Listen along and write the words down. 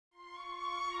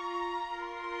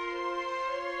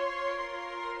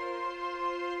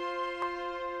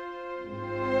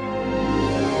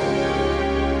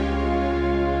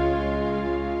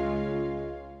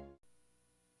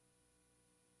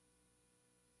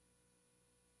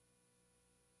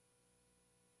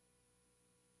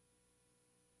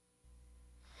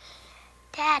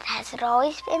Dad, has it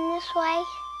always been this way?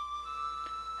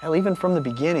 Hell, even from the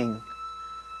beginning,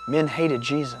 men hated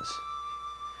Jesus.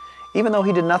 Even though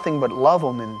he did nothing but love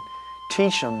them and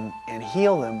teach them and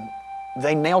heal them,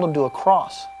 they nailed him to a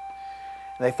cross.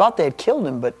 They thought they had killed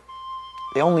him, but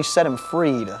they only set him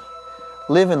free to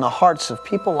live in the hearts of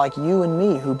people like you and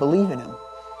me who believe in him.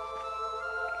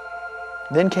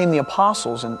 Then came the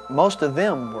apostles, and most of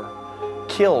them were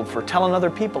killed for telling other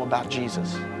people about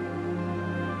Jesus.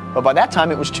 But by that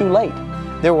time, it was too late.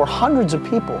 There were hundreds of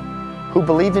people who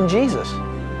believed in Jesus.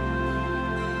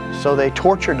 So they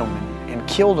tortured them and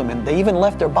killed them, and they even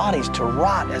left their bodies to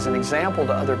rot as an example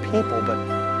to other people. But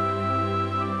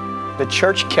the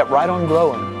church kept right on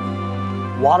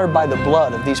growing, watered by the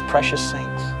blood of these precious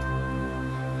saints.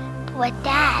 But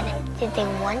Dad, did they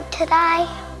want to die?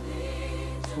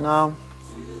 No.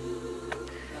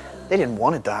 They didn't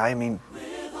want to die. I mean,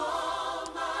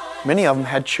 many of them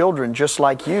had children just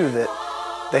like you that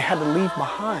they had to leave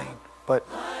behind. But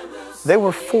they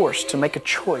were forced to make a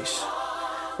choice.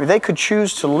 I mean, they could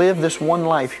choose to live this one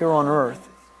life here on earth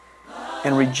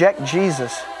and reject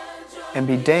Jesus and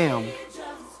be damned.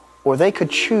 Or they could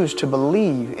choose to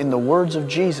believe in the words of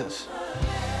Jesus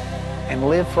and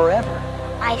live forever.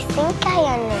 I think I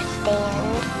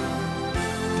understand.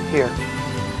 Here,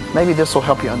 maybe this will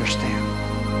help you understand.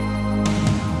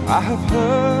 I have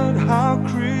heard how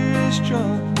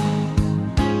Christians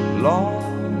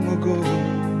long ago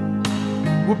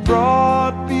were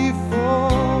brought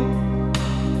before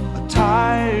a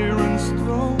tyrant's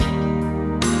throne,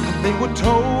 and they were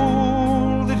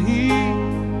told that he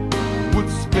would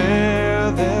spare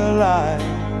their lives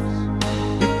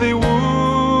if they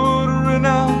would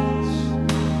renounce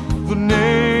the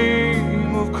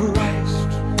name of Christ.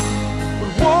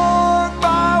 But one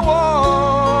by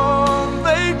one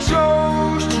they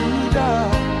chose to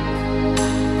die.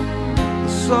 The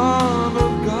Son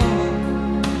of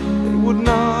God they would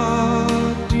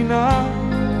not deny.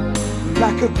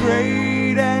 Like a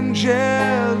great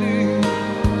angelic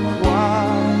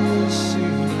choir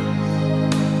sing,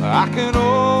 I can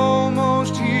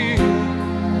almost hear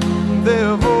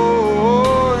their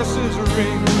voices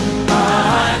ring.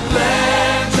 I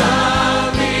pledge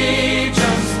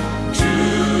allegiance to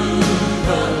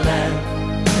the land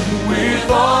with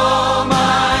all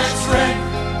my strength,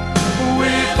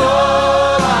 with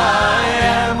all I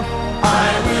am. I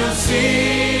will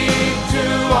seek to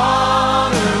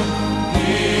honor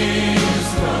his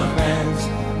commands.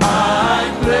 I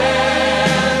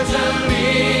pledge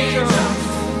allegiance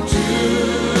to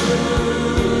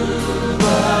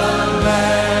the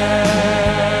land.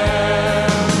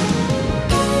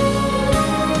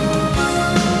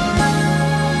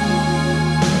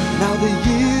 Now the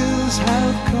years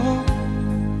have come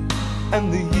and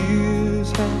the years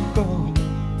have gone,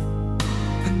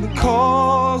 and the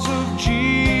cause of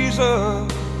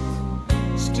Jesus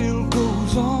still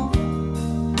goes on.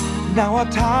 Now our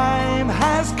time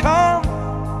has come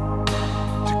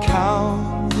to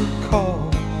count the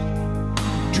cost,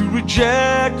 to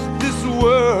reject this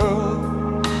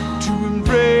world, to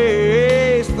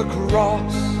embrace the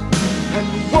cross. And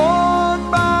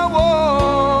one by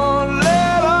one,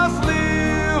 let us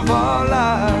live our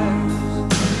lives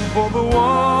for the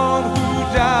one who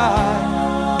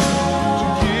died to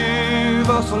give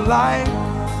us life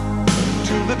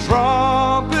till the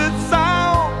trumpet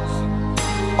sounds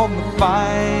on the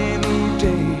final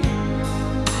day.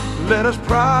 Let us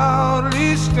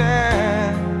proudly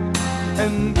stand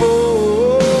and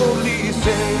boldly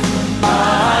say,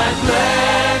 I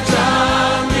pledge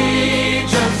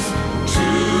allegiance to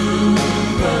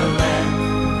the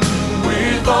land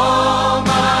with all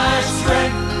my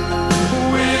strength,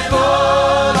 with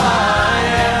all I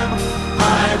am.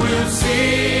 I will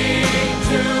seek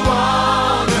to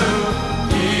honor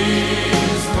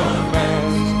his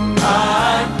commands. I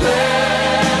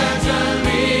pledge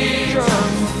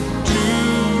allegiance to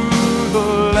the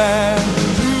land,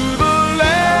 to the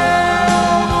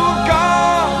Lamb of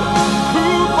God who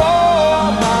bore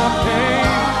my pain,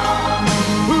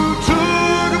 who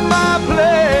took my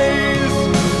place,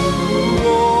 who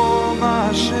wore my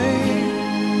shame.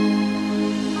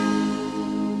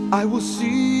 I will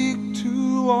seek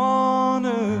to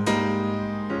honor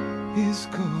his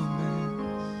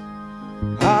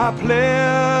commands. I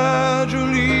pledge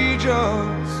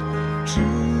allegiance to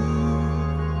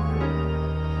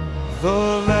the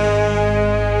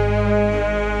land.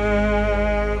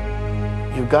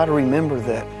 You've got to remember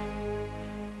that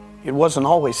it wasn't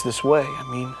always this way. I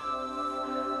mean,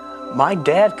 my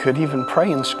dad could even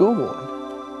pray in school.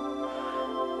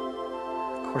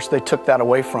 Of course, they took that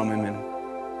away from him, and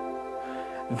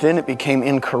then it became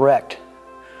incorrect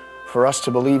for us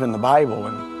to believe in the Bible.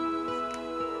 And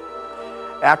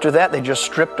after that, they just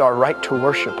stripped our right to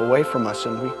worship away from us,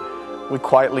 and we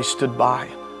quietly stood by.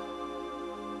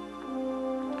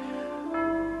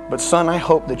 But son, I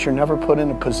hope that you're never put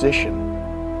in a position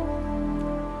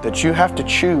that you have to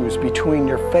choose between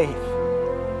your faith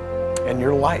and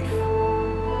your life.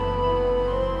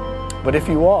 But if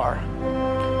you are,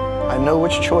 I know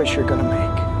which choice you're going to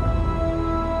make,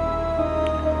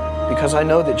 because I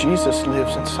know that Jesus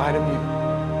lives inside of you.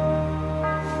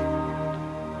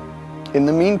 In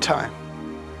the meantime,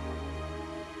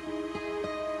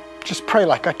 just pray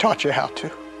like I taught you how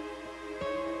to.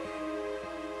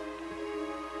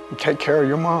 And take care of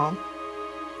your mom.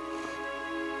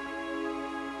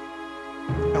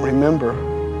 And remember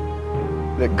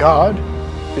that God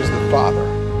is the Father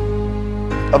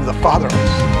of the fatherless.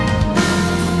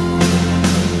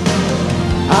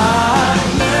 I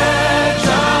pledge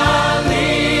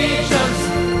allegiance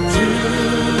to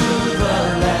the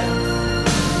land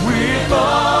with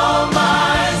all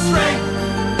my strength,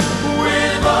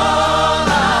 with all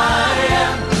I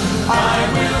am. I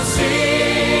will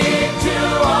seek to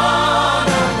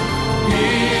honor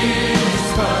His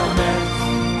commands.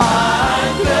 I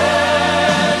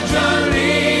pledge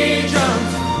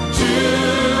allegiance to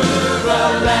the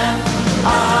land. I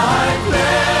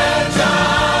pledge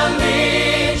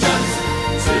allegiance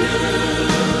to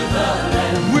the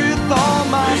land. With all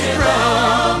my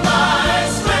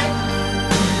strength,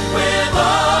 with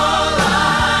all I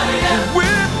am,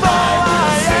 with all I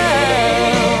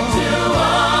am, to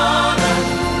honor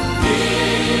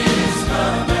His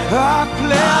command. I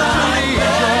pledge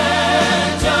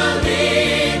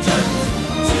allegiance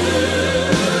to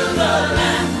the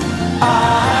land. I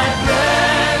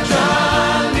pledge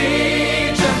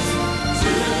allegiance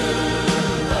to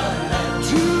the land.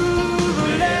 To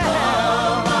the land.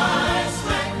 All my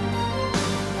strength,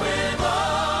 with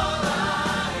all I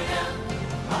am,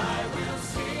 I will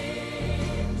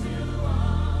seek to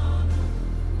honor.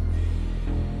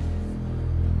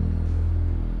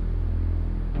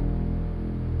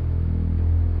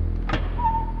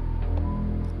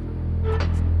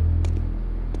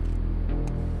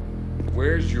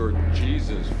 Where's your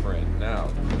Jesus friend now,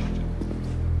 Christian?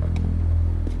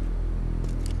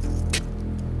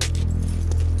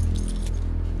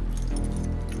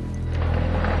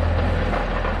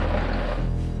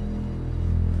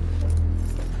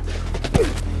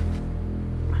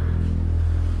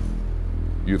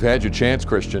 You've had your chance,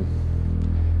 Christian.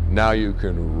 Now you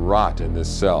can rot in this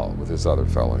cell with this other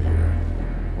fellow here.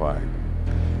 Why?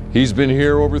 He's been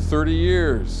here over 30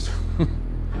 years.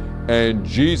 And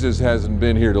Jesus hasn't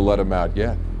been here to let him out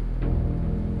yet.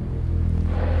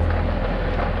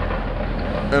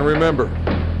 And remember,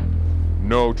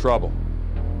 no trouble.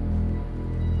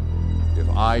 If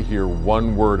I hear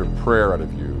one word of prayer out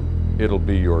of you, it'll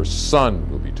be your son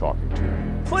who'll be talking to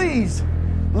you. Please,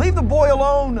 leave the boy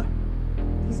alone.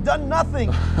 He's done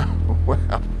nothing. Well,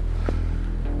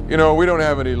 you know, we don't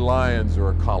have any lions or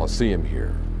a coliseum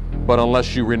here. But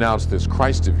unless you renounce this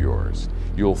Christ of yours,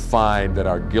 you'll find that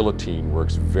our guillotine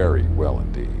works very well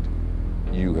indeed.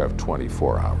 You have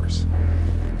 24 hours.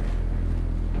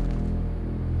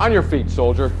 On your feet,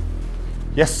 soldier.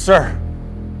 Yes, sir.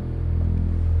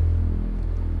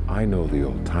 I know the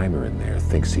old timer in there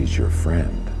thinks he's your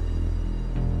friend.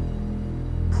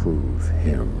 Prove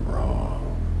him wrong.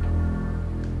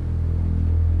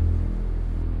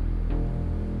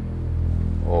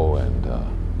 Oh, and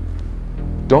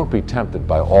don't be tempted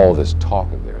by all this talk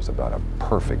of theirs about a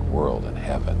perfect world in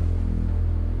heaven.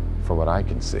 From what I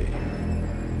can see,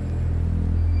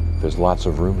 there's lots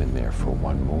of room in there for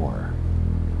one more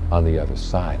on the other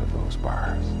side of those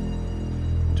bars.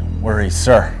 Don't worry,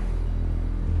 sir.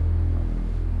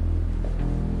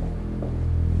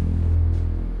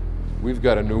 We've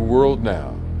got a new world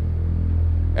now,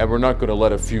 and we're not going to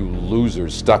let a few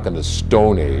losers stuck in the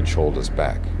Stone Age hold us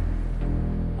back.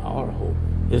 Our hope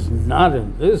is not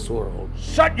in this world.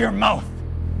 Shut your mouth!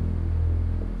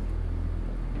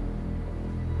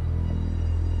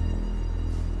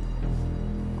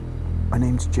 My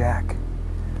name's Jack.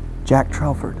 Jack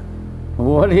Trelford.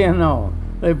 What do you know?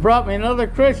 They brought me another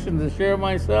Christian to share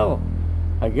my cell.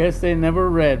 I guess they never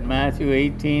read Matthew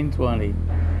 18:20.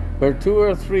 Where two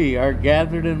or three are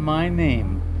gathered in my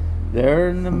name, there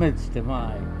in the midst am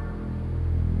I.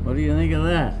 What do you think of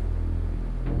that?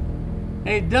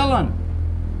 Hey, Dylan,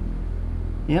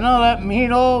 you know that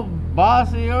mean old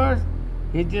boss of yours?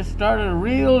 He just started a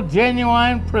real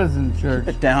genuine prison church.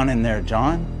 Keep it down in there,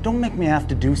 John. Don't make me have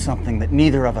to do something that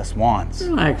neither of us wants.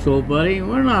 Relax, old buddy.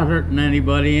 We're not hurting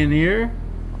anybody in here.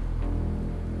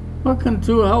 What can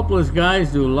two helpless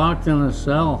guys do locked in a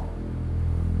cell?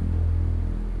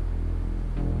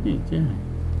 Hey, Jack.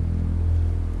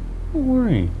 Don't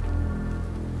worry.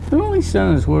 They only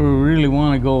send us where we really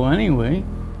want to go anyway.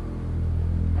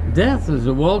 Death is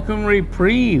a welcome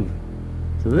reprieve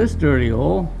to this dirty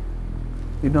hole.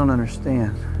 You don't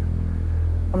understand.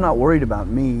 I'm not worried about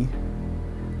me.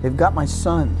 They've got my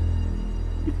son.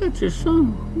 You got your son?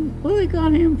 What do they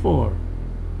got him for?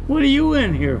 What are you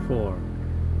in here for?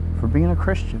 For being a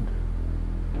Christian.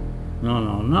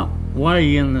 No. Why are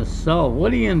you in the cell?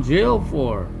 What are you in jail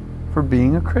for? For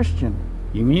being a Christian.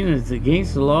 You mean it's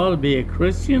against the law to be a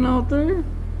Christian out there?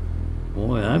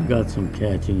 Boy, I've got some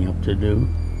catching up to do.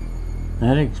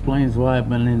 That explains why I've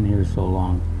been in here so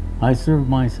long. I served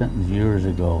my sentence years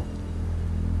ago.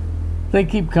 They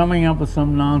keep coming up with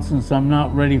some nonsense. I'm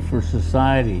not ready for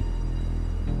society.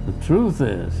 The truth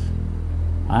is,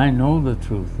 I know the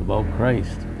truth about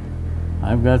Christ.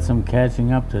 I've got some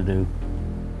catching up to do.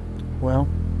 Well,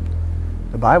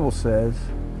 the Bible says,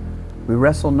 we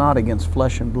wrestle not against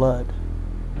flesh and blood,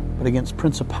 but against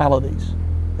principalities,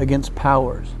 against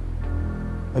powers,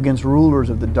 against rulers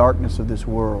of the darkness of this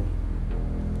world,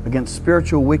 against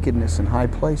spiritual wickedness in high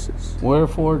places.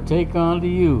 Wherefore take unto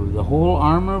you the whole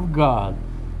armor of God,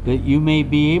 that you may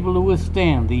be able to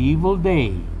withstand the evil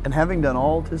day. And having done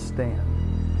all to stand.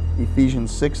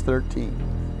 Ephesians 6:13.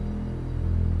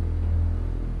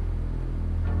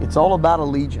 It's all about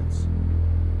allegiance.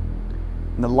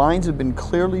 And the lines have been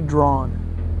clearly drawn.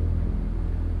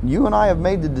 You and I have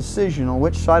made the decision on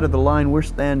which side of the line we're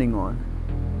standing on.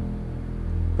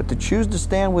 But to choose to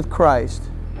stand with Christ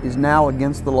is now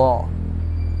against the law.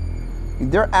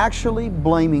 They're actually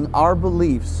blaming our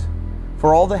beliefs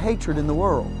for all the hatred in the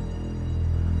world.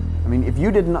 I mean, if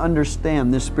you didn't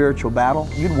understand this spiritual battle,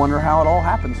 you'd wonder how it all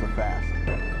happened so fast.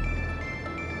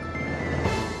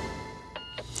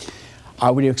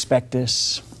 How would you expect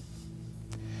this?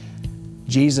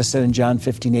 Jesus said in John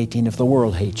 15:18, if the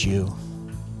world hates you,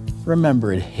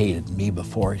 remember it hated me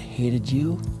before it hated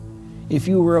you. If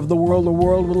you were of the world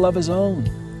would love his own.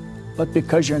 But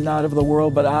because you're not of the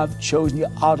world, but I've chosen you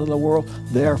out of the world,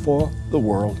 therefore the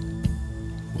world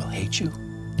will hate you.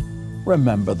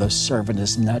 Remember, the servant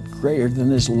is not greater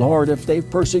than his Lord. If they've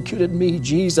persecuted me,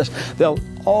 Jesus, they'll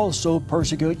also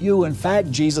persecute you. In fact,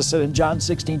 Jesus said in John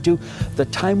 16:2, the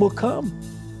time will come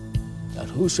that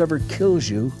whosoever kills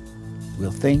you will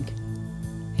think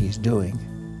he's doing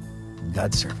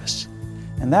God's service.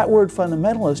 And that word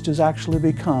fundamentalist has actually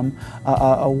become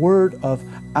a word of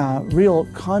real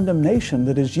condemnation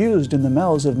that is used in the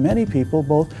mouths of many people,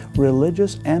 both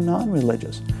religious and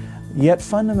non-religious. Yet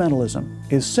fundamentalism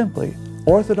is simply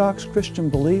Orthodox Christian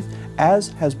belief as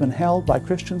has been held by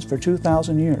Christians for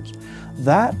 2,000 years.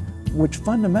 That which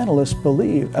fundamentalists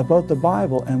believe about the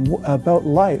Bible and about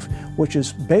life, which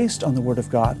is based on the Word of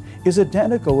God, is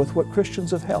identical with what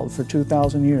Christians have held for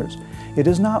 2,000 years. It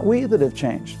is not we that have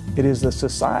changed. It is the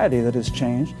society that has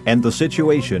changed. And the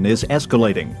situation is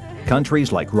escalating.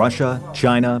 Countries like Russia,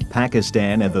 China,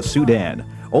 Pakistan, and the Sudan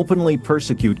openly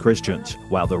persecute Christians,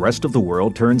 while the rest of the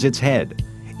world turns its head.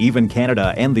 Even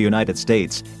Canada and the United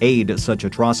States aid such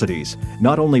atrocities,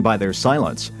 not only by their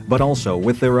silence, but also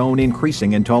with their own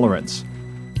increasing intolerance.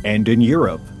 And in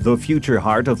Europe, the future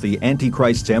heart of the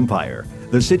Antichrist's empire,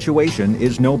 the situation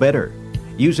is no better.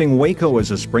 Using Waco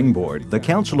as a springboard, the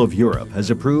Council of Europe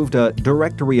has approved a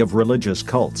directory of religious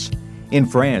cults. In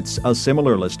France, a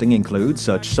similar listing includes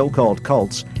such so-called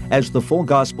cults as the Full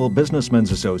Gospel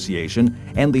Businessmen's Association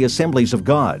and the Assemblies of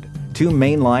God, two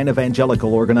mainline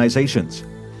evangelical organizations.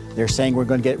 They're saying we're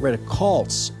going to get rid of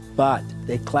cults, but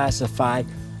they classify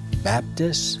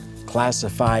Baptists,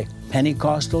 classify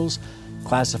Pentecostals,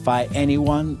 classify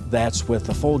anyone that's with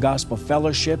the Full Gospel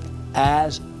Fellowship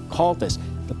as cultists.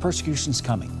 The persecution's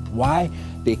coming. Why?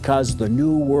 Because the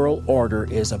New World Order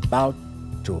is about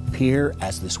to appear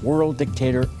as this world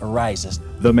dictator arises.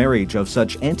 The marriage of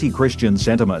such anti-Christian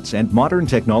sentiments and modern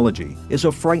technology is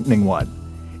a frightening one.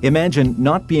 Imagine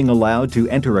not being allowed to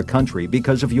enter a country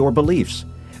because of your beliefs.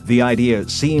 The idea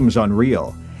seems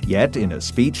unreal, yet in a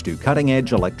speech to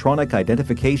cutting-edge electronic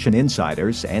identification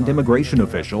insiders and immigration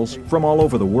officials from all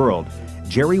over the world,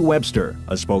 Jerry Webster,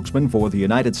 a spokesman for the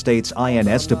United States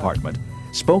INS Department,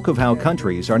 spoke of how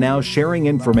countries are now sharing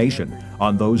information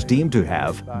on those deemed to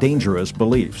have dangerous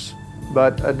beliefs.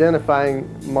 But identifying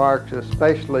marks,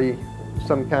 especially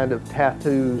some kind of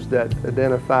tattoos that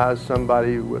identifies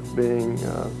somebody with being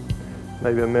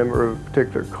maybe a member of a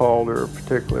particular cult or a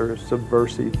particular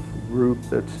subversive group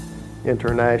that's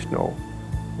international,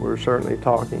 we're certainly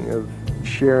talking of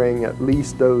sharing at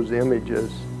least those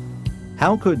images.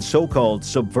 How could so-called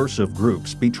subversive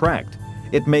groups be tracked?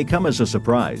 It may come as a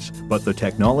surprise, but the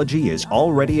technology is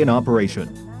already in operation.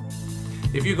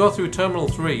 If you go through Terminal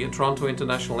 3 at Toronto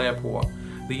International Airport,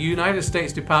 the United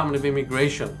States Department of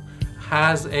Immigration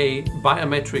has a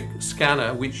biometric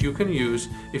scanner which you can use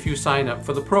if you sign up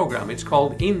for the program. It's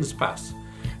called INSPASS.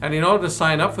 And in order to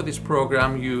sign up for this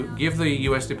program, you give the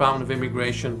US Department of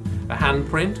Immigration a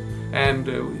handprint, and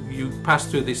you pass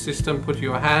through this system, put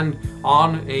your hand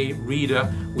on a reader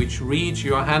which reads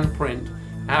your handprint.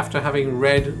 After having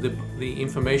read the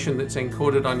information that's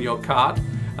encoded on your card,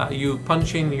 you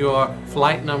punch in your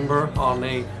flight number on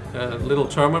a little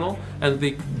terminal, and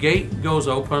the gate goes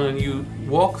open and you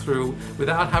walk through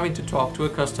without having to talk to a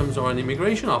customs or an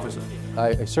immigration officer.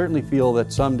 I certainly feel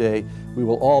that someday we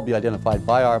will all be identified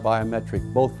by our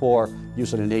biometric, both for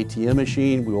use in an ATM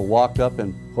machine. We will walk up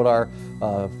and put our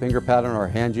finger pattern or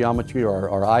hand geometry or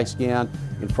our eye scan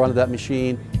in front of that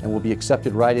machine, and we'll be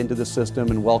accepted right into the system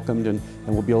and welcomed, and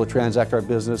we'll be able to transact our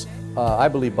business. I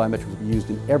believe biometrics will be used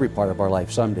in every part of our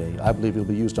life someday. I believe it will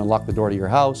be used to unlock the door to your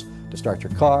house, to start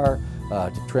your car,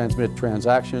 to transmit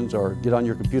transactions or get on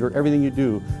your computer. Everything you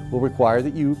do will require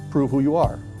that you prove who you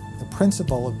are. The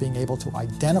principle of being able to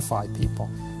identify people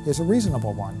is a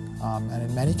reasonable one, and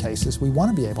in many cases we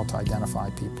want to be able to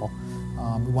identify people.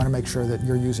 We want to make sure that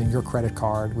you're using your credit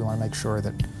card. We want to make sure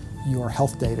that your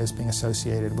health data is being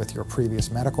associated with your previous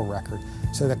medical record.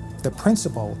 So that the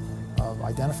principle of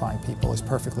identifying people is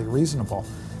perfectly reasonable.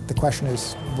 The question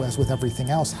is, as with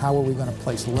everything else, how are we going to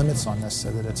place limits on this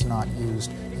so that it's not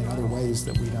used in other ways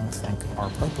that we don't think are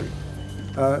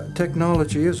appropriate?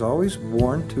 Technology has always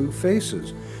worn two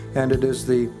faces, and it is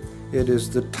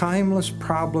the timeless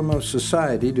problem of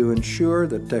society to ensure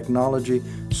that technology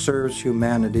serves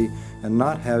humanity and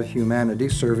not have humanity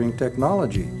serving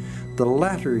technology. The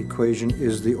latter equation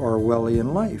is the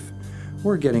Orwellian life.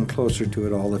 We're getting closer to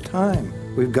it all the time.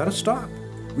 We've got to stop.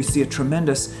 We see a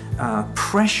tremendous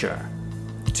pressure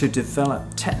to develop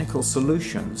technical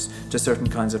solutions to certain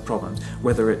kinds of problems,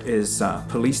 whether it is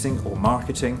policing or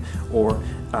marketing or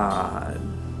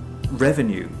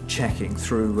revenue checking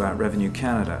through Revenue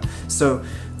Canada. So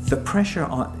the pressure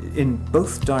in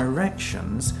both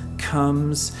directions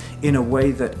comes in a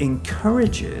way that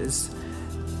encourages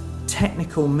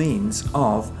technical means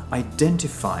of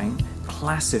identifying,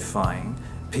 classifying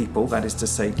people, that is to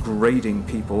say grading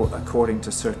people according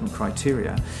to certain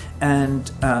criteria,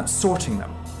 and sorting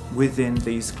them within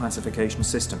these classification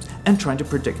systems and trying to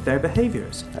predict their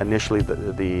behaviors. Initially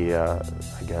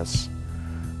I guess,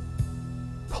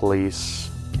 police,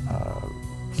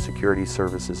 security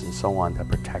services and so on that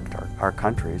protect our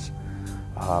countries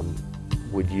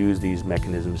would use these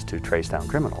mechanisms to trace down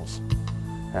criminals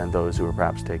and those who are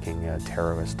perhaps taking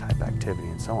terrorist type activity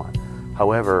and so on.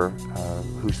 However,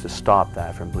 who's to stop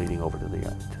that from bleeding over to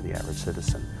the average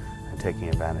citizen and taking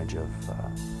advantage of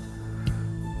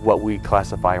what we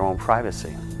classify our own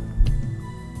privacy?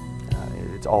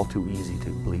 It's all too easy to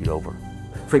bleed over.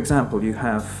 For example, you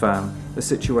have the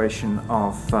situation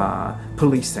of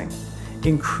policing.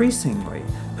 Increasingly,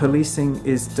 policing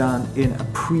is done in a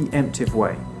preemptive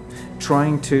way,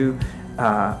 trying to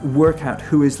work out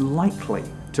who is likely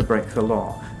to break the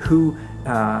law, who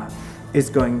is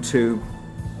going to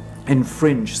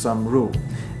infringe some rule.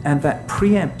 And that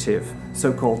preemptive,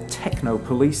 so-called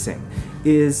techno-policing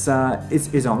is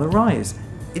on the rise.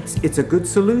 It's a good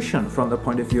solution from the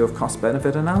point of view of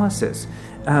cost-benefit analysis.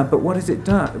 But what does it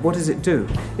do? What does it do?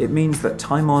 It means that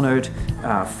time-honored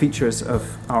features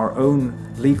of our own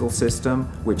legal system,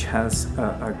 which has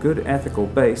a good ethical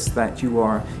base, that you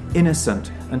are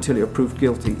innocent until you're proved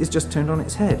guilty, is just turned on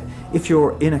its head. If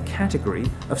you're in a category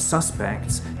of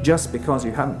suspects, just because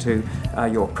you happen to,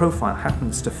 your profile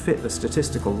happens to fit the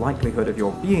statistical likelihood of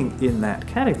your being in that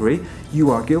category, you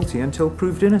are guilty until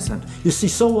proved innocent. You see,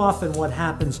 so often what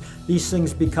happens, these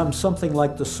things become something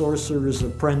like the sorcerer's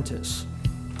apprentice.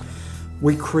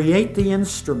 We create the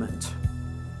instrument.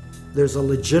 There's a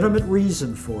legitimate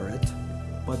reason for it,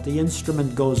 but the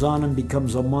instrument goes on and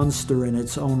becomes a monster in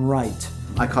its own right.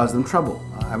 I caused them trouble.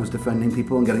 I was defending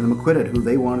people and getting them acquitted who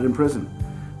they wanted in prison.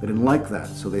 They didn't like that,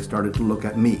 so they started to look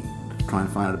at me, to try and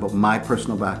find out about my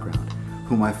personal background,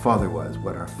 who my father was,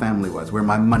 what our family was, where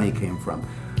my money came from,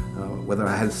 whether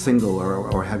I had single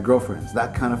or had girlfriends,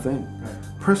 that kind of thing.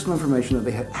 Personal information that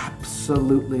they had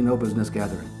absolutely no business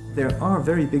gathering. There are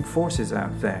very big forces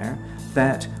out there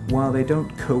that, while they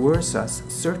don't coerce us,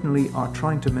 certainly are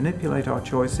trying to manipulate our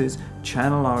choices,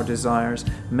 channel our desires,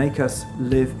 make us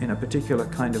live in a particular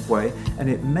kind of way, and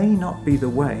it may not be the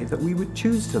way that we would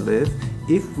choose to live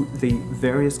if the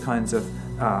various kinds of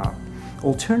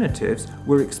alternatives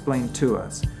were explained to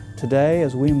us. Today,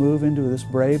 as we move into this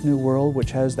brave new world,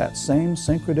 which has that same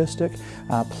syncretistic,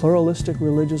 pluralistic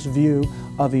religious view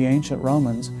of the ancient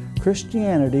Romans,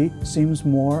 Christianity seems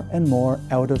more and more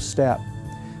out of step.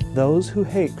 Those who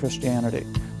hate Christianity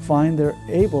find they're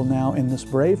able now in this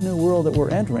brave new world that we're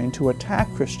entering to attack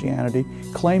Christianity,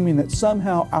 claiming that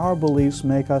somehow our beliefs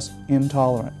make us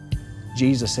intolerant.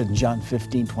 Jesus said in John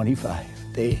 15:25,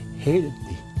 they hated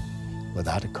me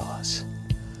without a cause.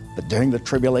 But during the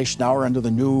tribulation hour under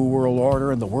the New World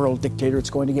Order and the world dictator, it's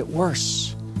going to get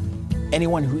worse.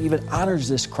 Anyone who even honors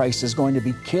this Christ is going to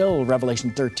be killed,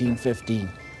 Revelation 13:15,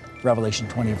 Revelation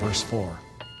 20, verse 4.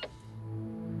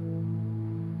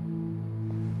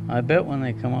 I bet when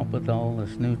they come up with all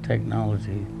this new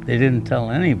technology, they didn't tell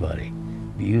anybody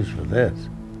to be used for this.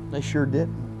 They sure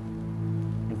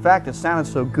didn't. In fact, it sounded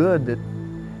so good that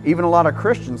even a lot of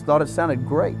Christians thought it sounded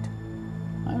great.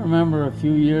 I remember a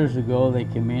few years ago they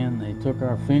came in, they took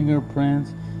our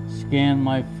fingerprints, scanned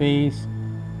my face,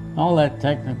 all that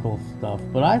technical stuff,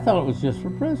 but I thought it was just for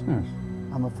prisoners.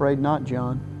 I'm afraid not,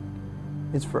 John.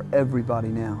 It's for everybody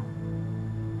now.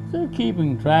 They're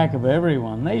keeping track of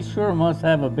everyone. They sure must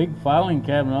have a big filing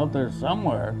cabinet out there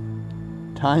somewhere.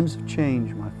 Times have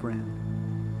changed, my friend.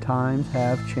 Times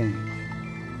have changed.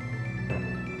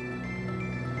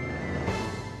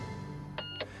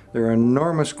 There are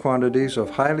enormous quantities of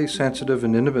highly sensitive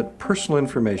and intimate personal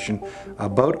information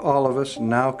about all of us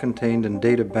now contained in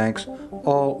data banks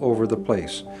all over the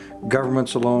place.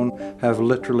 Governments alone have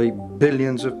literally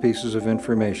billions of pieces of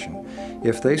information.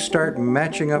 If they start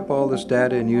matching up all this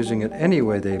data and using it any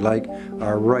way they like,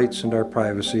 our rights and our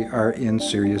privacy are in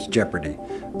serious jeopardy.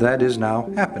 That is now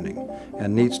happening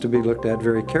and needs to be looked at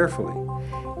very carefully.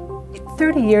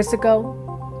 30 years ago,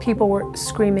 people were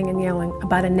screaming and yelling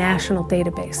about a national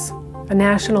database, a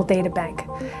national data bank,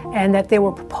 and that there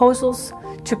were proposals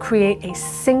to create a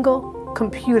single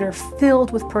computer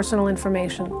filled with personal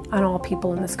information on all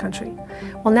people in this country.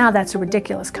 Well, now that's a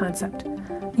ridiculous concept.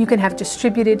 You can have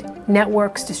distributed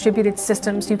networks, distributed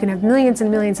systems. You can have millions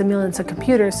and millions and millions of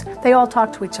computers. They all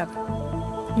talk to each other.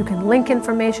 You can link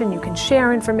information, you can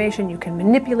share information, you can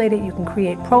manipulate it, you can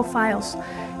create profiles.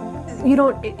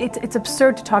 It's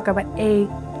absurd to talk about a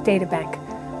data bank.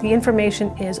 The information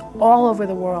is all over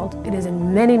the world. It is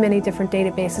in many, many different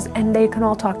databases, and they can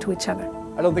all talk to each other.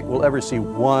 I don't think we'll ever see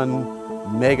one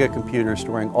mega computer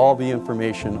storing all the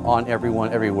information on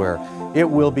everyone everywhere. It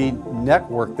will be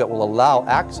network that will allow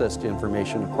access to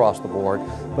information across the board,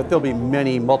 but there'll be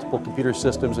many multiple computer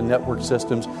systems and network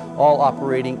systems all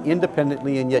operating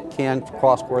independently and yet can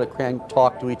cross-border, can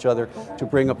talk to each other to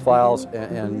bring up files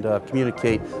and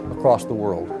communicate across the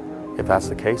world. If that's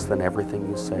the case, then everything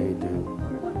you say,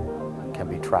 do, can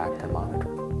be tracked and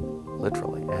monitored,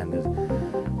 literally.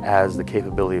 And as the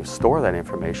capability to store that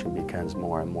information becomes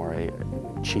more and more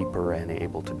cheaper and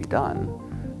able to be done,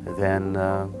 then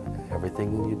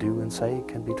everything you do and say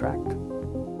can be tracked.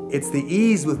 It's the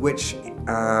ease with which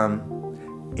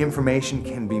information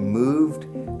can be moved,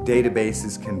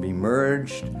 databases can be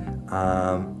merged,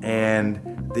 and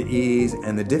the ease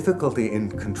and the difficulty in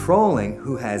controlling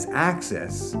who has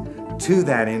access to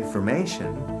that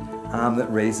information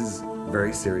that raises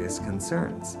very serious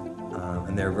concerns,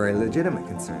 and they're very legitimate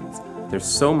concerns. There's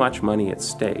so much money at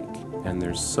stake, and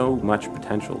there's so much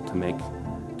potential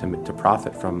to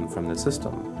profit from the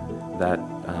system that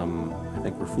I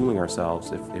think we're fooling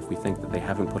ourselves if we think that they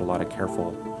haven't put a lot of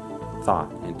careful thought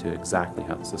into exactly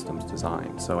how the system's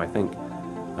designed. So I think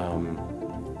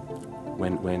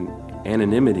when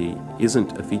anonymity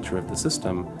isn't a feature of the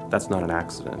system, that's not an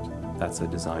accident. That's a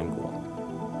design goal.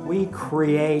 We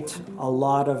create a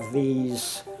lot of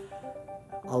these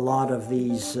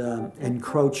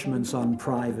encroachments on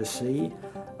privacy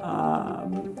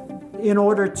in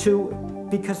order to,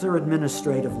 because they're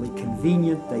administratively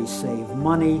convenient, they save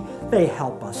money, they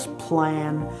help us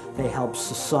plan, they help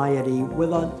society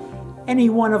with any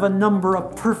one of a number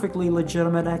of perfectly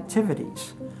legitimate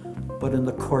activities. But in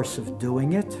the course of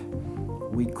doing it,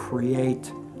 we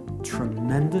create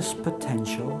tremendous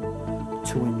potential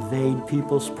to invade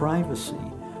people's privacy.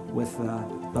 With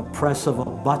the press of a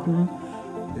button,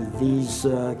 these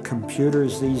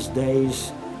computers these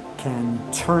days can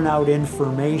turn out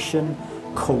information,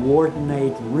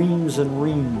 coordinate reams and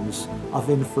reams of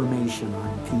information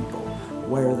on people.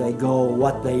 Where they go,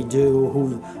 what they do,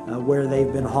 where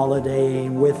they've been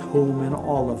holidaying, with whom, and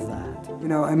all of that. You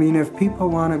know, I mean, if people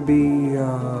want to be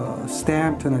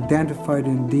stamped and identified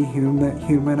and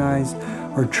dehumanized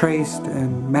or traced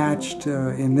and matched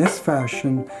in this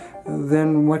fashion,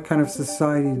 then what kind of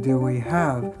society do we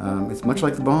have? It's much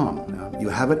like the bomb. You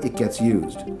have it, it gets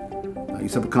used. You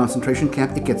set up a concentration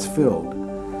camp, it gets filled.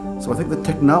 So I think the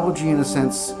technology, in a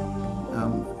sense,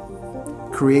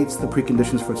 creates the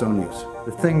preconditions for its own use.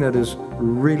 The thing that is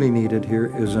really needed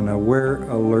here is an aware,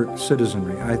 alert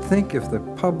citizenry. I think if the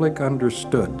public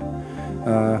understood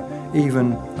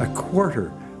even a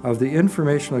quarter of the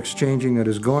informational exchanging that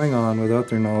is going on without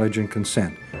their knowledge and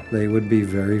consent, they would be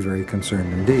very, very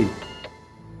concerned indeed.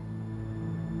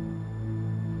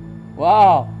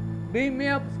 Wow, beat me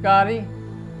up, Scotty.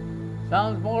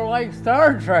 Sounds more like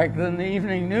Star Trek than the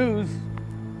evening news.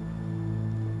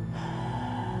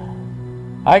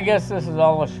 I guess this is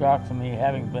all a shock to me,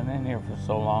 having been in here for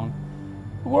so long.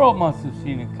 The world must have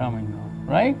seen it coming,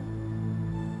 though, right?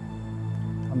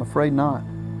 I'm afraid not.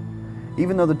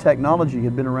 Even though the technology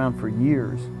had been around for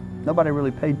years, nobody really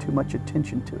paid too much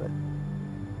attention to it.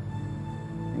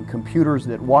 And computers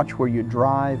that watch where you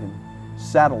drive, and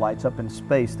satellites up in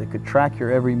space that could track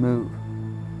your every move.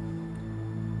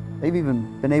 They've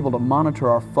even been able to monitor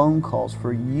our phone calls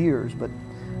for years, but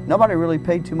nobody really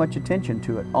paid too much attention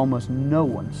to it. Almost no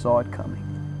one saw it coming.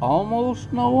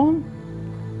 Almost no one?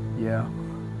 Yeah,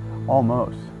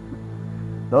 almost.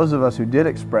 Those of us who did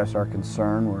express our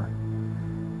concern were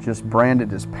just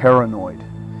branded as paranoid,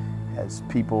 as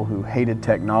people who hated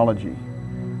technology,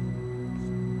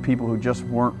 people who just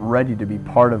weren't ready to be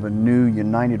part of a new,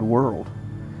 united world.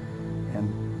 And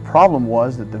the problem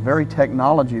was that the very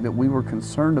technology that we were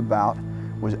concerned about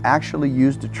was actually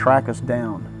used to track us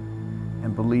down.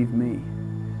 And believe me,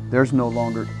 there's no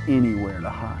longer anywhere to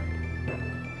hide.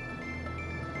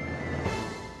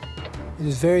 It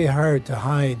is very hard to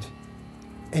hide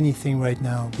anything right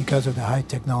now because of the high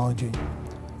technology.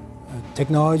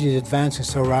 Technology is advancing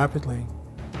so rapidly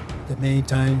that many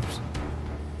times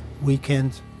we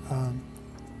can't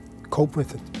cope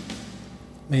with it.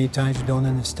 Many times we don't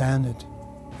understand it.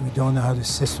 We don't know how the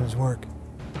systems work.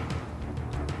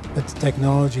 But the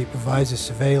technology provides the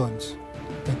surveillance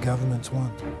that governments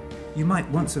want. You might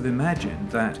once have imagined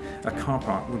that a car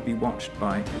park would be watched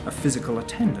by a physical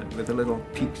attendant with a little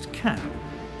peaked cap.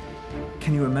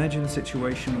 Can you imagine a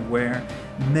situation where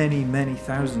many, many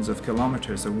thousands of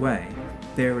kilometers away,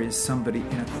 there is somebody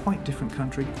in a quite different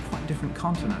country, quite different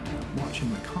continent,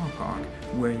 watching the car park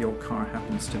where your car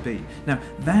happens to be? Now,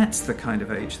 that's the kind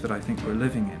of age that I think we're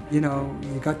living in. You know,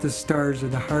 you got the stars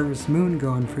of the harvest moon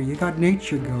going for you, you got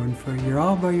nature going for you, you're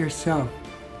all by yourself,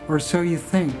 or so you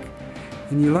think.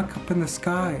 And you look up in the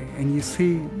sky and you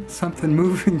see something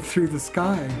moving through the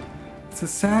sky. It's a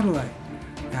satellite.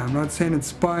 Now, I'm not saying it's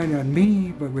spying on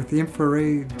me, but with the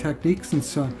infrared techniques and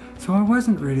so on. So I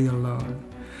wasn't really alone.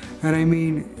 And I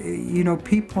mean, you know,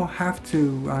 people have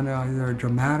to, on either a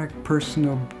dramatic,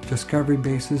 personal discovery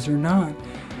basis or not,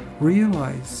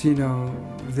 realize, you know,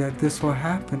 that this will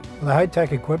happen. Well, the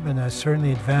high-tech equipment has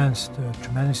certainly advanced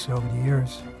tremendously over the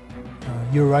years.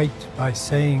 You're right by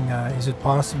saying, is it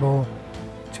possible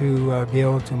to be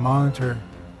able to monitor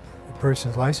a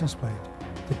person's license plate?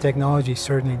 The technology is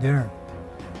certainly there.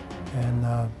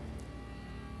 And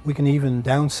we can even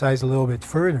downsize a little bit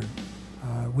further.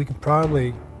 We can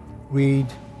probably read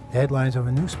the headlines of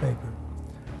a newspaper.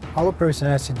 All a person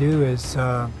has to do is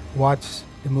watch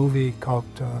the movie called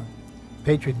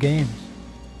Patriot Games,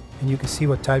 and you can see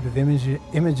what type of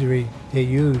imagery they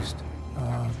used.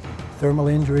 Thermal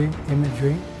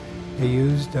imagery they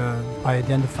used by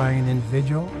identifying an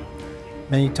individual.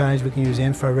 Many times we can use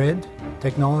infrared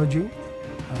technology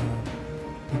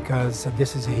because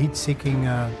this is a heat-seeking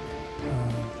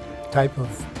type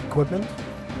of equipment.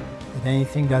 And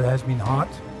anything that has been hot,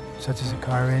 such as a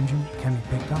car engine, can be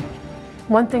picked up.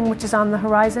 One thing which is on the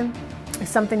horizon is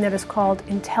something that is called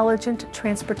intelligent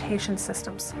transportation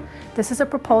systems. This is a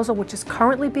proposal which is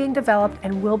currently being developed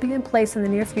and will be in place in the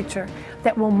near future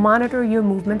that will monitor your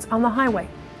movements on the highway.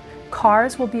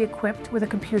 Cars will be equipped with a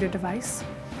computer device.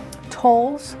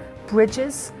 Tolls,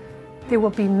 bridges, there will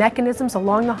be mechanisms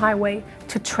along the highway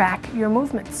to track your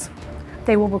movements.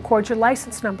 They will record your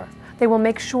license number. They will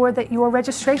make sure that your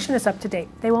registration is up to date.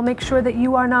 They will make sure that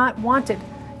you are not wanted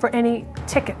for any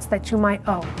tickets that you might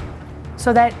owe.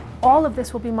 So that all of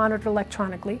this will be monitored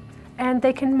electronically and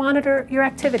they can monitor your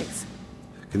activities.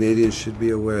 Canadians should be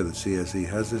aware that CSE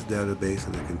has this database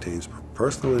and it contains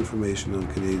personal information on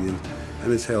Canadians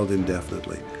and it's held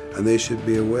indefinitely. And they should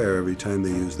be aware every time they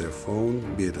use their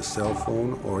phone, be it a cell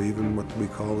phone or even what we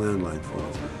call landline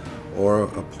phones, or a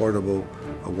portable,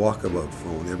 a walkabout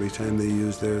phone, every time they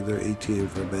use their ATM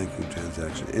for a banking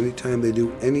transaction. Anytime they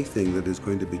do anything that is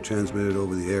going to be transmitted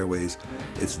over the airways,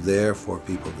 it's there for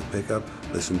people to pick up,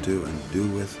 listen to, and do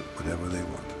with whatever they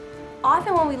want.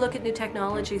 Often when we look at new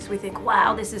technologies, we think,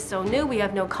 wow, this is so new, we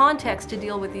have no context to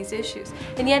deal with these issues.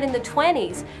 And yet in the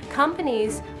 20s,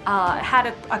 companies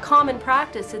had a common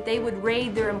practice that they would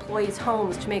raid their employees'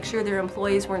 homes to make sure their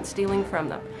employees weren't stealing from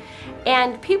them.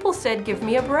 And people said, give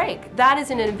me a break. That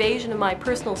is an invasion of my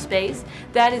personal space.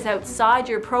 That is outside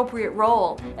your appropriate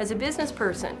role as a business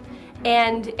person.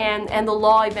 And the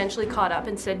law eventually caught up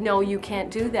and said, no, you can't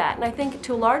do that. And I think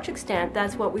to a large extent,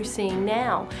 that's what we're seeing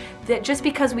now. That just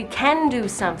because we can do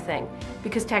something,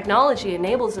 because technology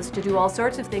enables us to do all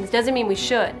sorts of things, doesn't mean we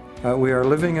should. We are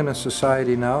living in a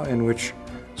society now in which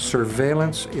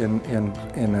surveillance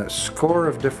in a score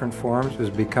of different forms is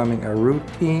becoming a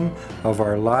routine of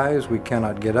our lives. We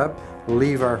cannot get up,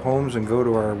 leave our homes and go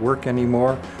to our work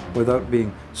anymore without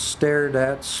being stared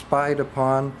at, spied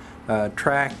upon,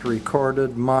 tracked,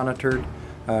 recorded, monitored,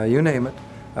 you name it,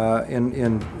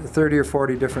 in 30 or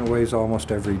 40 different ways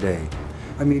almost every day.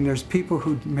 I mean, there's people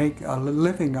who make a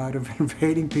living out of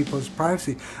invading people's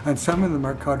privacy, and some of them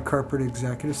are called corporate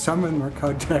executives, some of them are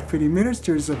called deputy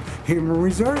ministers of human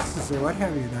resources or what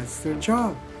have you. That's their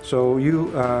job. So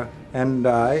you and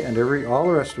I and all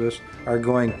the rest of us are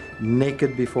going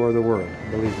naked before the world,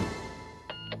 believe me.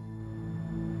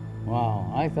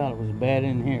 Wow, I thought it was bad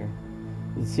in here.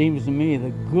 It seems to me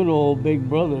the good old Big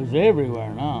Brother's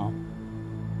everywhere now.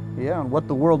 Yeah, and what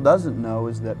the world doesn't know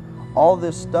is that all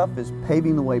this stuff is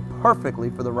paving the way perfectly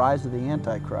for the rise of the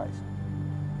Antichrist.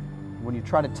 When you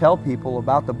try to tell people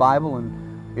about the Bible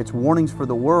and its warnings for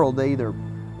the world, they either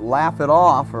laugh it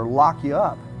off or lock you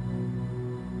up.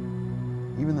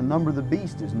 Even the number of the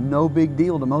beast is no big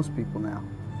deal to most people now.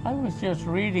 I was just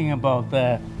reading about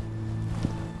that.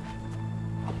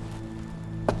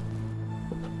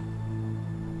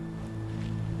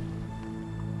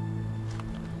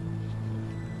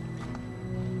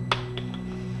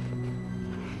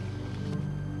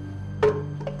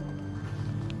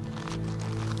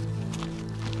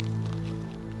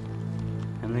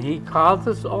 And he called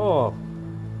us all,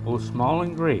 both small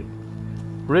and great,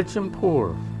 rich and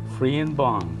poor, free and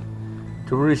bond,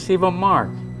 to receive a mark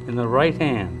in the right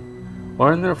hand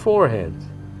or in their foreheads,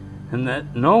 and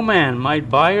that no man might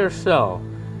buy or sell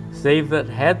save that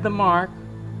had the mark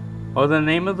or the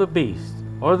name of the beast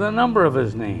or the number of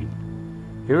his name.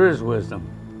 Here is wisdom.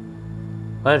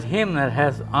 Let him that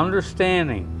hath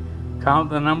understanding count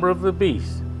the number of the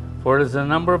beast, for it is the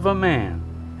number of a man,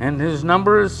 and his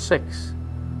number is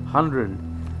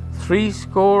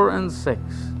 666.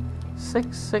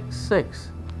 666.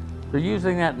 They're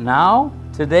using that now,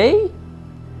 today?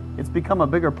 It's become a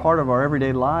bigger part of our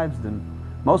everyday lives than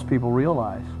most people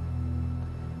realize.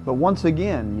 But once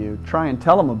again, you try and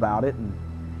tell them about it, and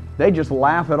they just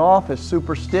laugh it off as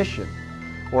superstition,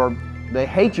 or they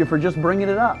hate you for just bringing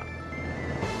it up.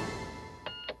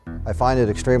 I find it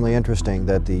extremely interesting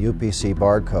that the UPC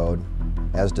barcode,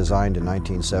 as designed in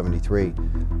 1973,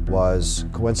 was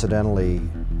coincidentally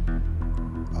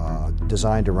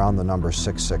designed around the number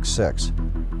 666.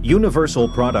 Universal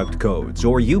Product Codes,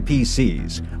 or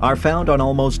UPCs, are found on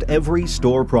almost every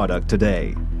store product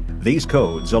today. These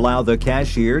codes allow the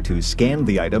cashier to scan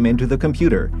the item into the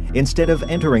computer instead of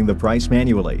entering the price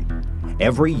manually.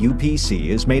 Every UPC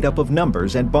is made up of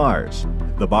numbers and bars.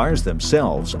 The bars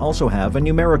themselves also have a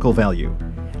numerical value.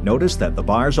 Notice that the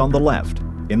bars on the left,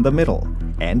 in the middle,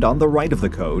 and on the right of the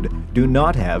code do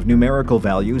not have numerical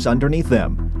values underneath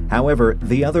them. However,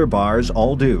 the other bars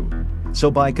all do. So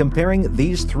by comparing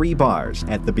these three bars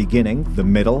at the beginning, the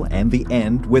middle, and the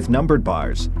end with numbered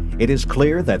bars, it is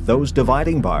clear that those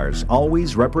dividing bars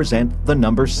always represent the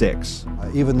number 6.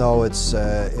 Even though it's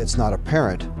not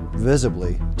apparent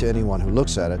visibly to anyone who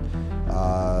looks at it,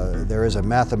 there is a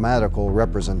mathematical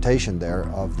representation there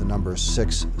of the number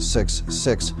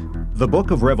 666. The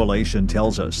book of Revelation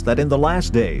tells us that in the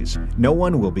last days, no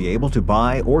one will be able to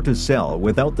buy or to sell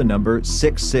without the number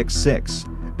 666.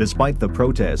 Despite the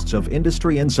protests of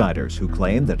industry insiders who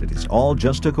claim that it is all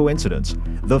just a coincidence,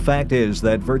 the fact is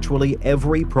that virtually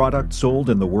every product sold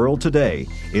in the world today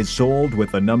is sold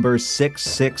with the number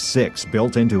 666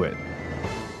 built into it.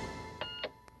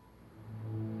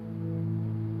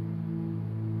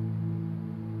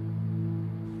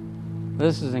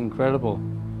 This is incredible.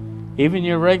 Even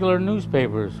your regular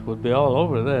newspapers would be all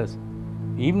over this,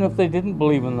 even if they didn't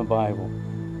believe in the Bible.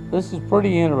 This is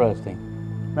pretty interesting.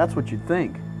 That's what you'd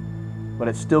think, but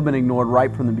it's still been ignored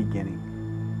right from the beginning.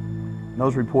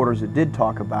 Those reporters that did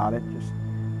talk about it just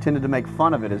tended to make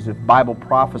fun of it as if Bible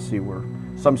prophecy were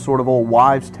some sort of old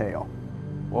wives' tale.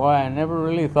 Boy, I never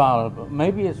really thought of it, but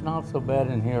maybe it's not so bad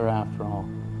in here after all.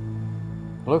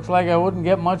 Looks like I wouldn't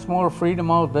get much more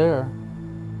freedom out there.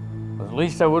 At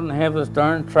least I wouldn't have this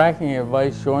darn tracking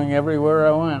device showing everywhere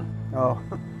I went. Oh,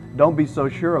 don't be so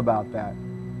sure about that.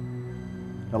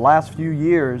 The last few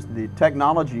years, the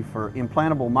technology for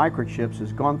implantable microchips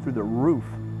has gone through the roof.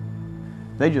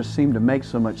 They just seem to make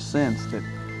so much sense that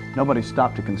nobody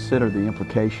stopped to consider the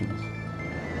implications.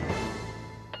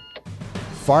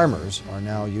 Farmers are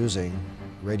now using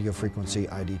radio frequency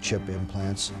ID chip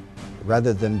implants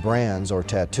rather than brands or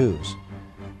tattoos.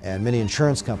 And many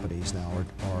insurance companies now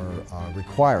are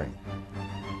requiring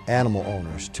animal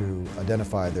owners to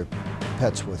identify their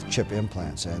pets with chip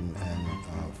implants, and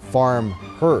farm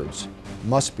herds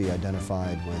must be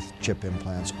identified with chip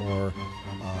implants, or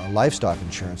livestock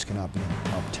insurance cannot be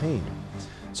obtained.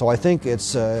 So I think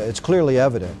it's clearly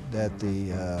evident that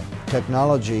the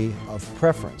technology of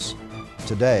preference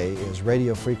today is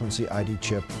radio frequency ID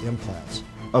chip implants.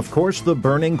 Of course, the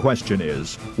burning question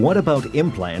is, what about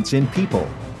implants in people?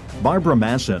 Barbara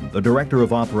Masson, the Director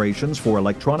of Operations for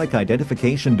Electronic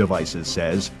Identification Devices,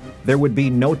 says there would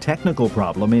be no technical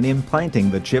problem in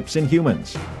implanting the chips in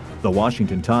humans. The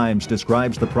Washington Times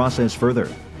describes the process further.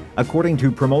 According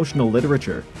to promotional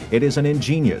literature, it is an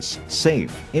ingenious,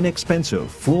 safe, inexpensive,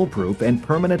 foolproof, and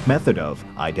permanent method of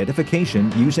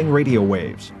identification using radio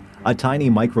waves. A tiny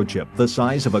microchip the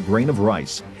size of a grain of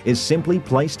rice is simply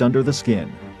placed under the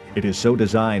skin. It is so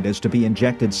designed as to be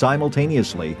injected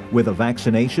simultaneously with a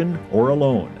vaccination or a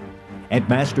loan. And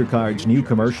MasterCard's new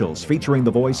commercials featuring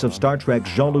the voice of Star Trek's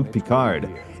Jean-Luc Picard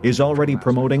is already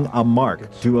promoting a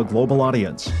mark to a global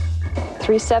audience.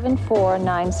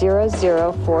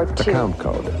 374-90042. Account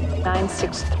code.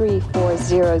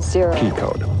 963400. Key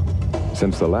code.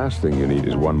 Since the last thing you need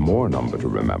is one more number to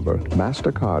remember,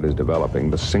 MasterCard is developing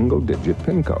the single-digit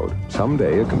PIN code.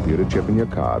 Someday, a computer chip in your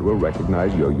card will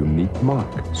recognize your unique mark,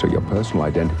 so your personal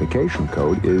identification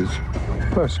code is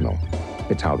personal.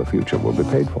 It's how the future will be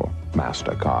paid for.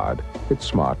 MasterCard. It's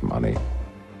smart money.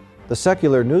 The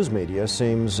secular news media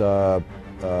seems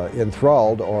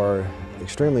enthralled or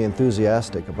extremely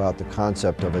enthusiastic about the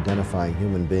concept of identifying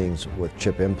human beings with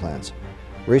chip implants.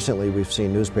 Recently, we've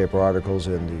seen newspaper articles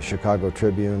in the Chicago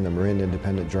Tribune, the Marin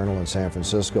Independent Journal in San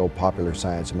Francisco, Popular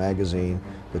Science magazine,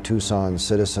 the Tucson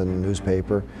Citizen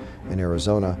newspaper in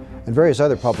Arizona, and various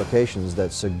other publications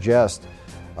that suggest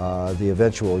the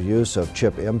eventual use of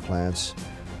chip implants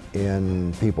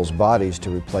in people's bodies to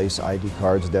replace ID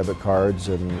cards, debit cards,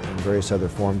 and various other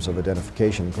forms of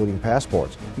identification, including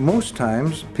passports. Most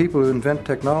times, people who invent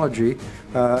technology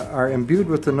are imbued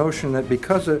with the notion that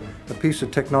because a piece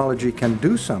of technology can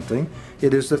do something,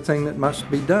 it is the thing that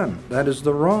must be done. That is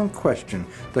the wrong question.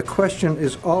 The question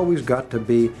is always got to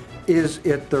be, is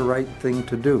it the right thing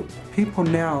to do? People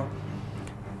now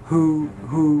who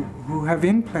have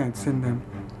implants in them,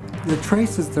 it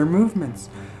traces their movements.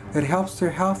 It helps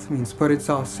their health means, but it's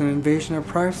also an invasion of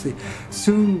privacy.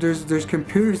 Soon there's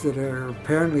computers that are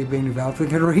apparently being developed that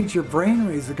can read your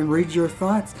brainwaves, that can read your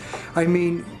thoughts. I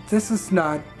mean,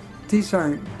 these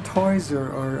aren't toys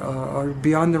or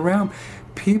beyond the realm.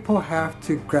 People have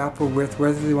to grapple with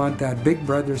whether they want that Big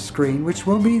Brother screen, which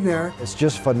will be there. It's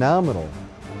just phenomenal,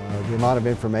 the amount of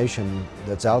information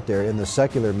that's out there in the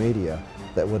secular media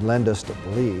that would lend us to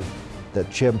believe that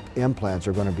chip implants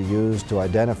are going to be used to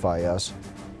identify us.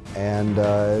 And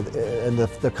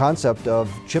the concept of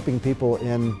chipping people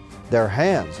in their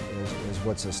hands is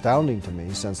what's astounding to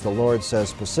me, since the Lord says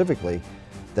specifically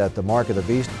that the mark of the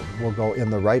beast will go in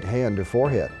the right hand or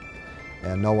forehead,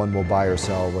 and no one will buy or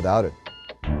sell without it.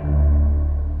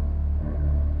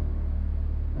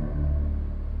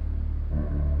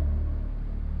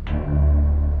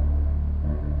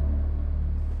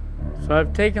 So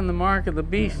I've taken the mark of the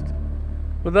beast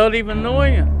without even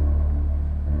knowing it.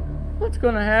 What's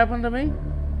going to happen to me?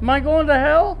 Am I going to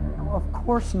hell? Oh, of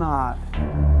course not.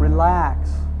 Relax.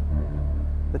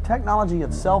 The technology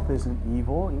itself isn't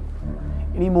evil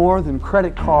any more than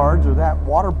credit cards or that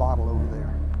water bottle over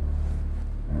there.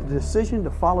 The decision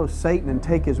to follow Satan and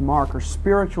take his mark are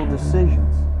spiritual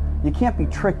decisions. You can't be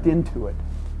tricked into it.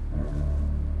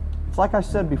 It's like I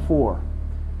said before,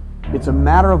 it's a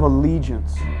matter of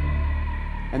allegiance.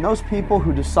 And those people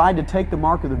who decide to take the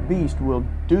mark of the beast will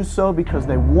do so because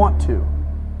they want to.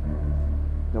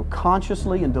 They'll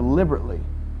consciously and deliberately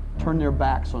turn their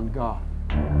backs on God.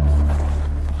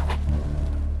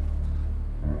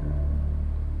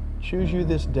 Choose you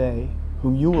this day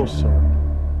whom you will serve.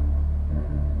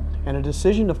 And a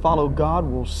decision to follow God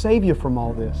will save you from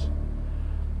all this.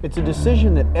 It's a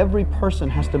decision that every person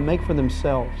has to make for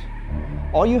themselves.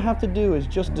 All you have to do is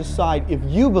just decide if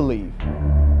you believe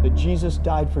that Jesus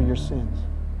died for your sins.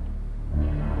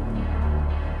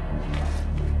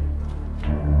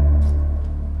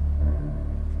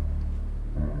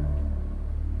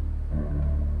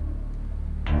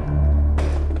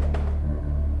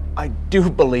 do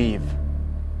believe.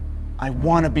 I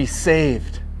want to be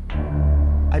saved.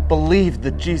 I believe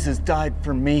that Jesus died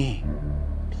for me.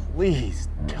 Please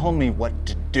tell me what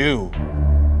to do.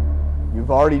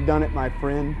 You've already done it, my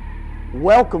friend.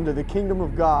 Welcome to the kingdom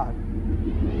of God.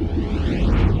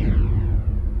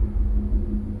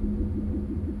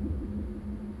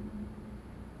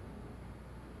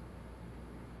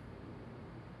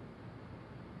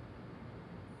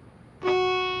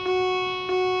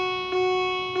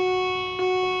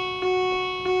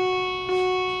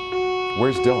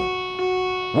 Where's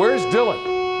Dylan? Where's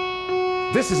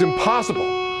Dylan? This is impossible.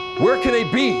 Where can they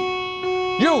be?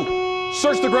 You,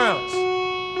 search the grounds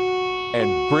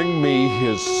and bring me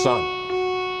his son.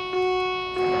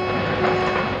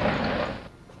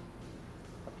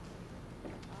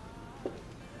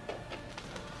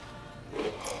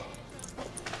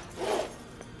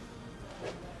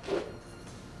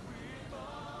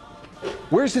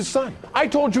 Where's his son? I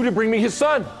told you to bring me his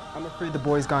son. I'm afraid the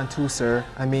boy's gone too, sir.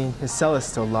 I mean, his cell is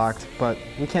still locked, but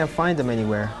we can't find him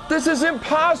anywhere. This is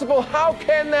impossible. How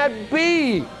can that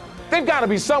be? They've got to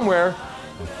be somewhere.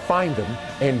 Find them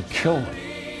and kill them.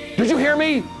 Did you hear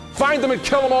me? Find them and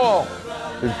kill them all.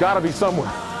 They've got to be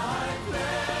somewhere.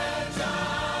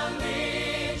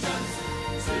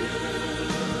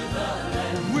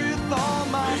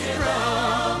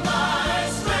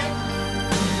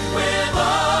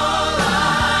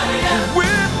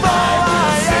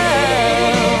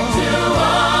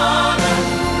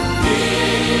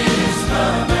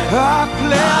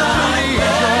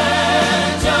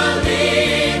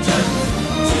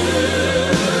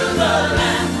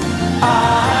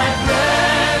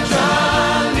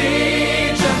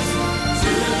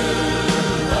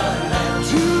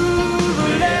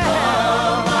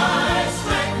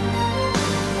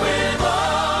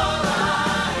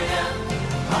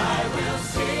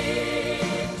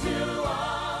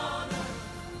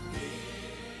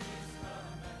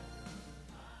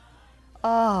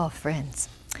 Oh, friends,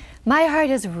 my heart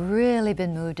has really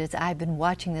been moved as I've been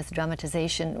watching this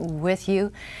dramatization with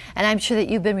you, and I'm sure that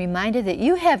you've been reminded that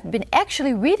you have been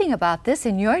actually reading about this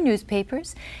in your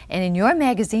newspapers and in your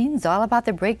magazines, all about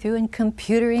the breakthrough in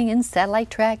computering and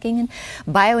satellite tracking and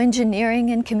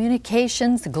bioengineering and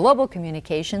communications, global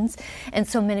communications, and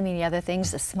so many, many other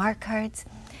things, the smart cards.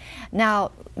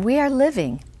 Now, we are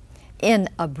living in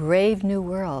a brave new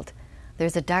world.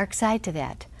 There's a dark side to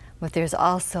that. But there's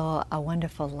also a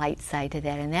wonderful light side to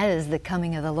that, and that is the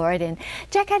coming of the Lord. And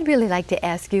Jack, I'd really like to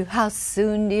ask you, how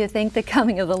soon do you think the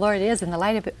coming of the Lord is in the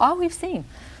light of all we've seen?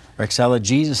 Rexella,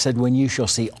 Jesus said, when you shall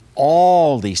see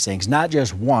all these things, not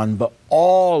just one, but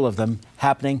all of them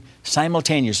happening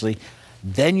simultaneously,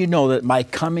 then you know that my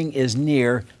coming is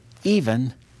near,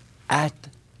 even at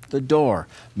the door.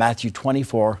 Matthew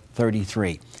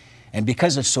 24:33. And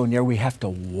because it's so near, we have to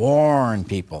warn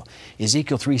people.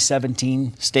 Ezekiel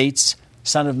 3:17 states,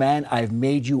 Son of man, I've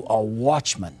made you a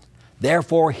watchman.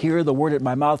 Therefore, hear the word at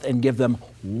my mouth and give them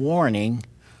warning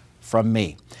from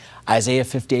me. Isaiah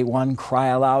 58:1, cry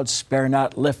aloud, spare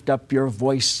not, lift up your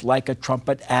voice like a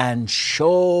trumpet, and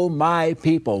show my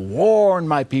people, warn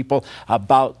my people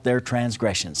about their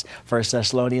transgressions. 1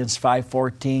 Thessalonians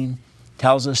 5:14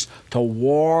 tells us to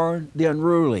warn the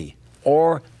unruly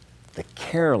or the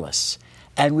careless.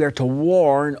 And we are to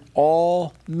warn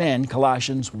all men,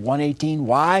 Colossians 1:18.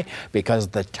 Why? Because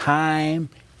the time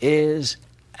is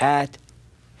at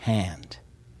hand.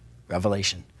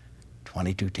 Revelation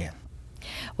 22:10.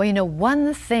 Well, you know,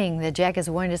 one thing that Jack has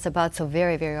warned us about so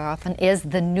very, very often is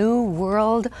the New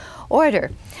World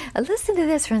Order. Listen to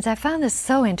this, friends. I found this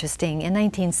so interesting. In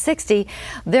 1960,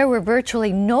 there were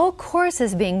virtually no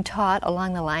courses being taught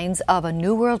along the lines of a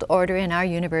New World Order in our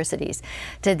universities.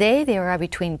 Today, there are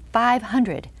between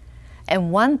 500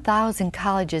 and 1,000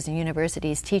 colleges and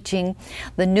universities teaching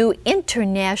the new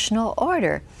international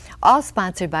order, all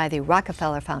sponsored by the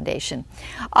Rockefeller Foundation.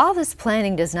 All this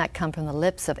planning does not come from the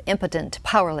lips of impotent,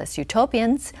 powerless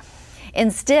utopians.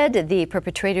 Instead, the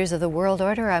perpetrators of the world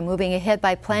order are moving ahead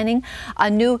by planning a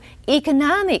new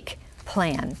economic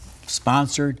plan.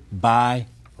 Sponsored by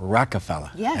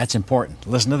Rockefeller. Yes. That's important.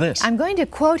 Listen to this. I'm going to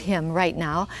quote him right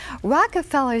now.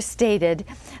 Rockefeller stated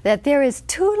that there is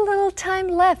too little time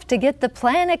left to get the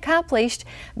plan accomplished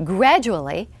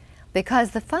gradually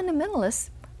because the fundamentalists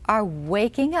are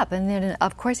waking up. And then,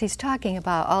 of course, he's talking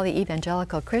about all the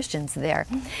evangelical Christians there.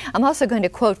 I'm also going to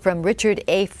quote from Richard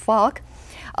A. Falk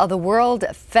of the World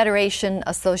Federation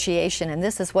Association, and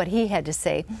this is what he had to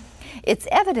say. It's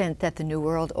evident that the New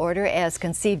World Order, as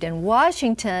conceived in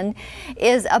Washington,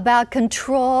 is about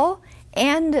control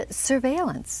and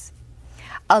surveillance.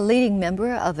 A leading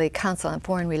member of the Council on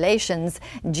Foreign Relations,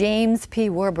 James P.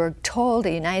 Warburg, told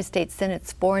the United States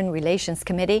Senate's Foreign Relations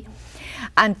Committee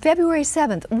on February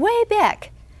 7th, way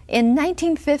back in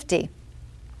 1950,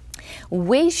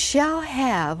 "We shall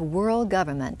have world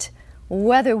government,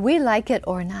 whether we like it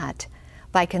or not,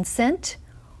 by consent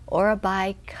or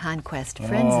by conquest."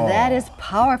 Friends, that is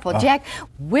powerful. Jack,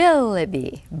 will it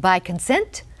be by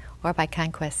consent or by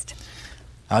conquest?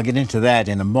 I'll get into that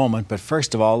in a moment, but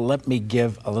first of all, let me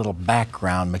give a little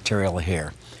background material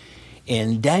here.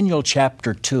 In Daniel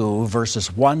chapter 2,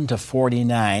 verses 1 to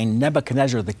 49,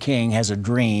 Nebuchadnezzar the king has a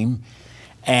dream,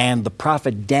 and the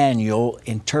prophet Daniel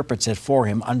interprets it for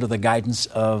him under the guidance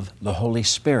of the Holy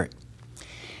Spirit.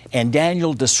 And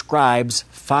Daniel describes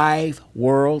 5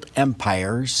 world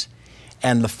empires,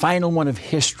 and the final one of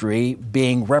history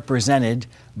being represented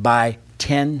by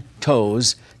 10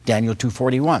 toes, Daniel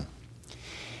 2:41.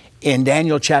 In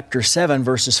Daniel chapter 7,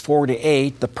 verses 4 to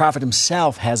 8, the prophet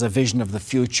himself has a vision of the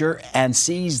future and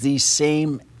sees these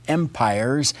same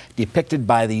empires depicted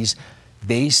by these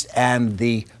beasts, and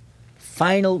the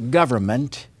final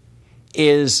government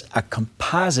is a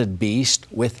composite beast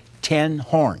with 10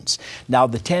 horns. Now,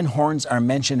 the 10 horns are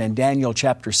mentioned in Daniel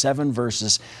chapter 7,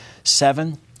 verses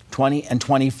 7, 20, and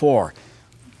 24.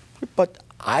 But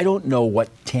I don't know what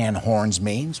 10 horns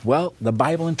means. Well, the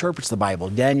Bible interprets the Bible.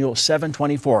 Daniel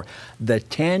 7:24. The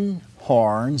 10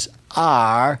 horns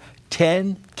are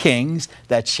 10 kings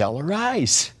that shall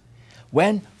arise.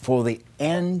 When? For the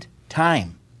end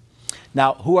time.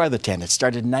 Now, who are the 10? It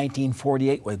started in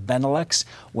 1948 with Benelux,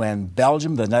 when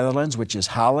Belgium, the Netherlands, which is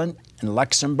Holland, and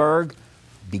Luxembourg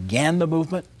began the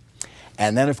movement.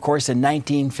 And then, of course, in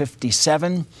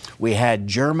 1957, we had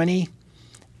Germany,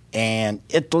 and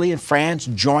Italy and France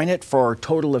join it for a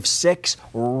total of 6,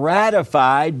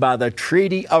 ratified by the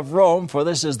Treaty of Rome, for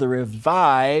this is the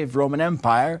revived Roman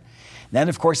Empire. Then,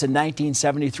 of course, in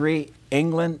 1973,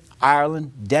 England,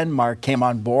 Ireland, Denmark came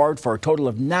on board for a total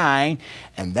of 9.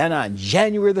 And then on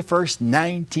January the 1st,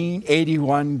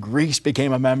 1981, Greece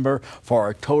became a member for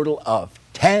a total of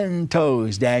 10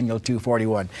 toes, Daniel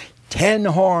 2:41. 10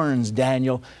 horns,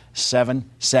 Daniel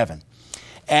 7:7.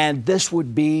 And this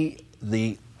would be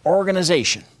the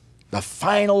organization, the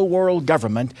final world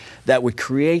government that would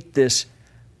create this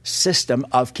system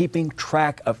of keeping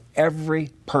track of every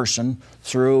person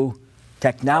through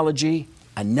technology,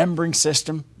 a numbering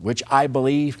system, which I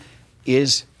believe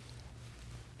is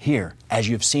here, as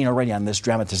you've seen already on this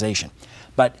dramatization.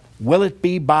 But will it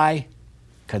be by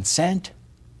consent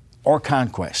or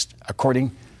conquest,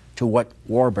 according to what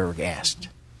Warburg asked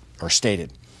or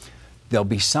stated? There'll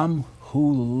be some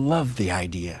who love the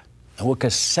idea and will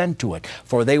consent to it,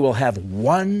 for they will have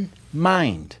one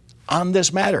mind on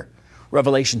this matter.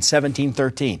 Revelation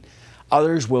 17:13.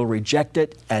 Others will reject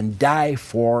it and die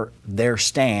for their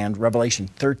stand. Revelation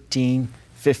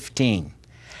 13:15.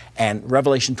 And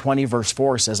Revelation 20 verse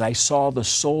 4 says, "I saw the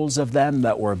souls of them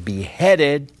that were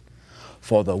beheaded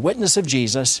for the witness of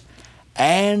Jesus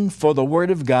and for the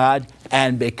word of God,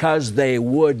 and because they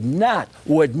would not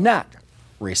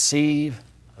receive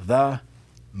the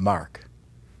mark."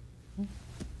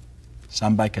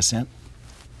 Some by consent,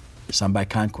 some by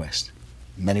conquest.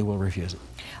 Many will refuse it.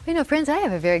 You know, friends, I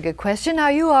have a very good question.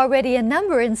 Are you already a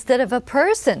number instead of a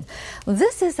person?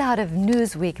 This is out of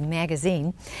Newsweek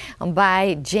magazine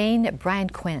by Jane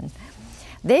Bryant Quinn.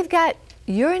 They've got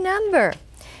your number.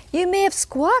 You may have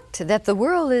squawked that the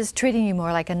world is treating you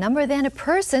more like a number than a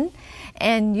person,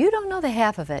 and you don't know the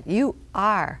half of it. You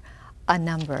are a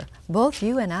number. Both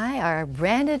you and I are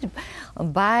branded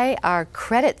by our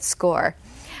credit score.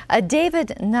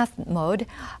 David Nuthmode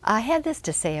had this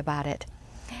to say about it.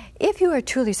 If you are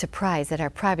truly surprised that our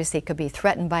privacy could be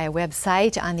threatened by a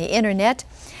website on the internet,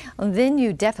 then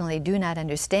you definitely do not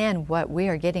understand what we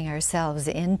are getting ourselves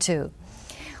into.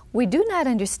 We do not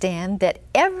understand that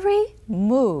every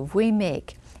move we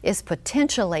make is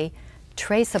potentially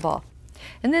traceable.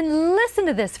 And then listen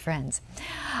to this, friends.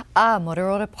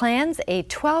 Motorola plans a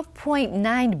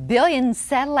 12.9 billion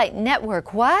satellite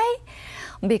network. Why?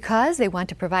 Because they want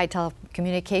to provide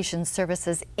telecommunications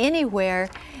services anywhere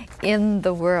in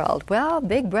the world. Well,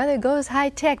 Big Brother Goes High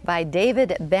Tech by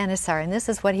David Banissar, and this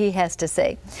is what he has to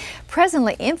say.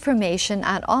 Presently, information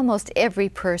on almost every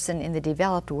person in the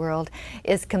developed world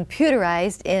is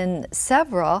computerized in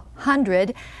several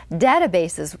hundred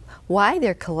databases. Why?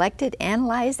 They're collected,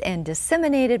 analyzed, and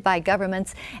disseminated by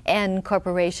governments and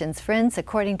corporations. Friends,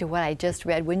 according to what I just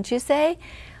read, wouldn't you say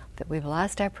that we've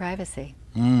lost our privacy?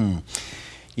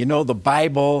 You know, the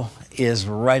Bible is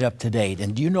right up to date.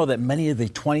 And do you know that many of the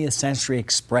 20th century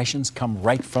expressions come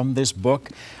right from this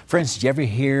book? For instance, do you ever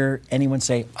hear anyone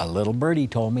say, a little birdie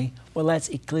told me? Well, that's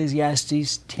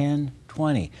Ecclesiastes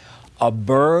 10:20. A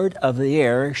bird of the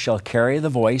air shall carry the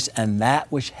voice, and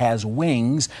that which has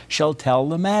wings shall tell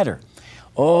the matter.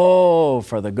 Oh,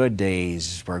 for the good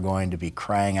days we're going to be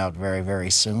crying out very, very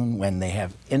soon when they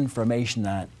have information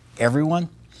on everyone.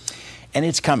 And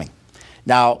it's coming.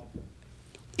 Now,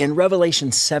 in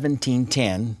Revelation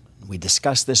 17:10, we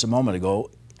discussed this a moment ago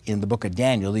in the book of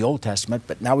Daniel, the Old Testament,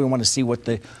 but now we want to see what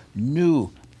the New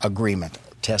Agreement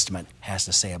Testament has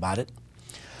to say about it.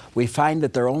 We find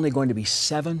that there are only going to be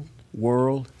 7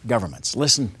 world governments.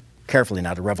 Listen carefully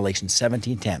now to Revelation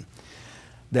 17:10.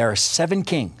 There are 7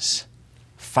 kings.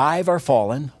 5 are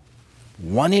fallen,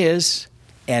 1 is,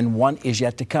 and 1 is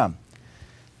yet to come.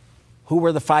 Who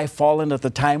were the 5 fallen at the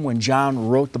time when John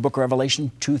wrote the book of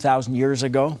Revelation 2,000 years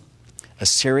ago?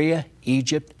 Assyria,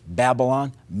 Egypt,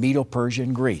 Babylon, Medo-Persia,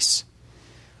 and Greece.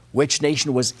 Which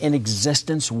nation was in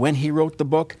existence when he wrote the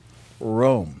book?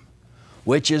 Rome.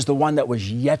 Which is the one that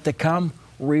was yet to come?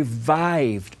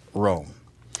 Revived Rome.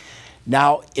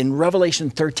 Now, in Revelation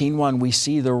 13:1, we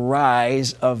see the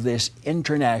rise of this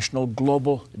international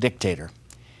global dictator.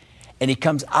 And he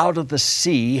comes out of the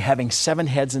sea having 7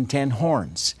 heads and 10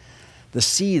 horns. The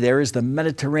sea there is the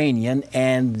Mediterranean,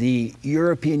 and the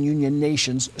European Union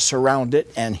nations surround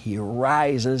it, and he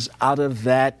rises out of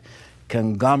that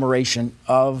conglomeration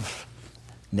of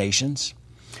nations.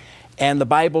 And the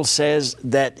Bible says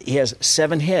that he has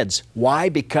 7 heads. Why?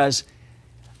 Because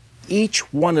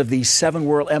each one of these 7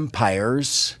 world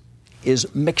empires is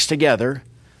mixed together,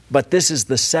 but this is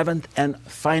the 7th and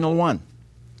final one.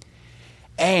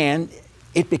 And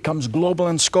it becomes global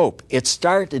in scope. It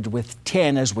started with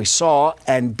 10, as we saw,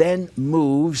 and then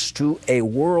moves to a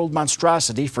world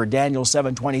monstrosity. For Daniel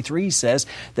 7:23 says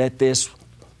that this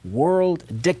world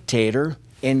dictator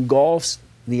engulfs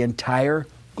the entire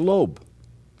globe.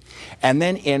 And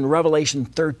then in Revelation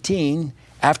 13,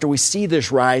 after we see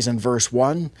this rise in verse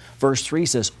 1, verse 3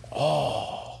 says,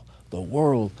 oh, the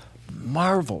world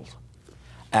marveled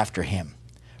after him.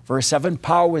 Verse 7,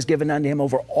 power was given unto him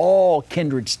over all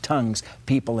kindreds, tongues,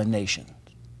 people, and nations.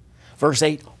 Verse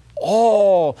 8,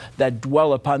 all that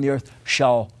dwell upon the earth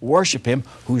shall worship him,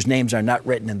 whose names are not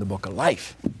written in the book of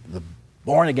life. The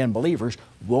born-again believers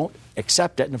won't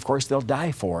accept it, and of course they'll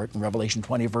die for it in Revelation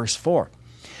 20, verse 4.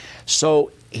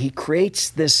 So he creates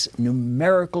this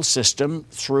numerical system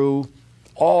through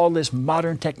all this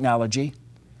modern technology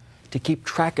to keep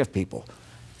track of people.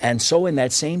 And so in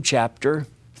that same chapter,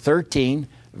 13,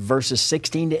 verses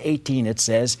 16 to 18, it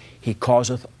says, he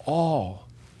causeth all,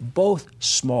 both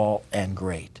small and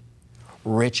great,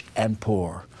 rich and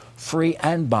poor, free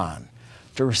and bond,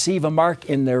 to receive a mark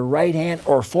in their right hand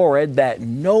or forehead, that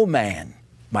no man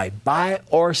might buy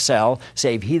or sell,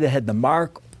 save he that had the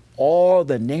mark or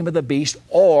the name of the beast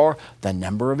or the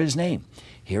number of his name.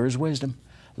 Here is wisdom.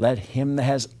 Let him that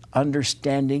has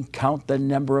understanding count the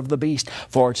number of the beast,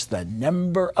 for it's the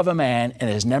number of a man, and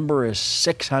his number is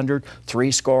 600,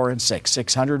 66.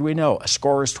 600 we know, a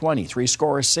score is 20, 60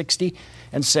 is 60,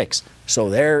 and 6. So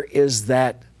there is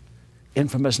that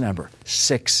infamous number,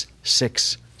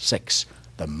 666,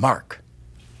 the mark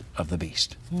of the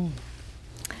beast.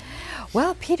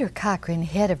 Well, Peter Cochrane,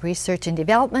 head of research and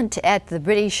development at the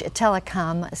British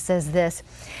Telecom, says this: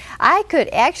 I could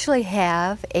actually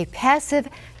have a passive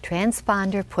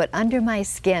transponder put under my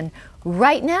skin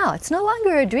right now. It's no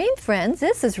longer a dream, friends.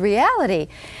 This is reality.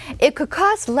 It could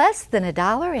cost less than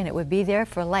 $1, and it would be there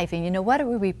for life. And you know what? It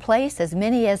would replace as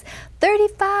many as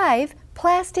 35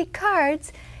 plastic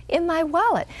cards in my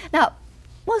wallet. Now,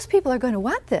 most people are going to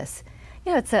want this.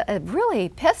 You know, it's a really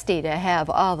pesty to have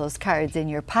all those cards in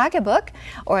your pocketbook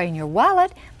or in your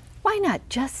wallet. Why not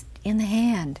just in the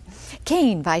hand?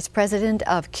 Kane, Vice President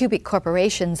of Cubic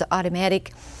Corporation's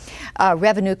Automatic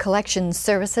Revenue Collection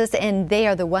Services, and they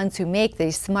are the ones who make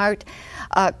these smart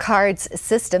cards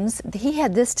systems. He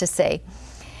had this to say: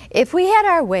 if we had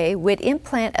our way, we'd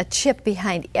implant a chip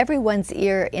behind everyone's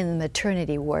ear in the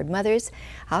maternity ward. Mothers,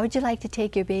 how would you like to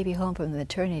take your baby home from the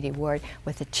maternity ward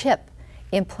with a chip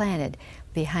implanted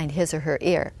behind his or her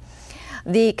ear?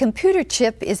 The computer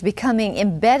chip is becoming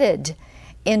embedded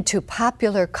into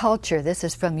popular culture. This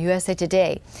is from USA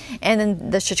Today. And in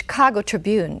the Chicago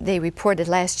Tribune, they reported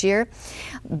last year,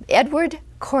 Edward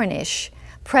Cornish,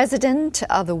 president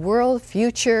of the World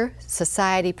Future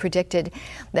Society, predicted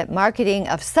that marketing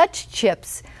of such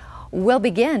chips will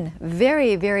begin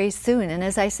very, very soon. And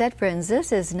as I said, friends,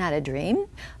 this is not a dream.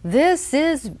 This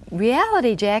is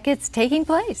reality, Jack. It's taking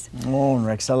place. Oh,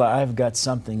 Rexella, I've got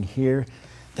something here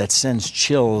that sends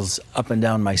chills up and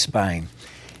down my spine.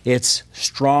 It's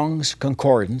Strong's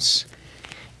Concordance,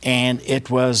 and it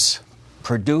was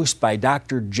produced by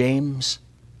Dr. James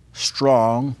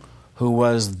Strong, who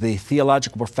was the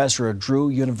theological professor at Drew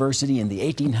University in the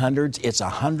 1800s. It's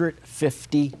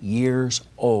 150 years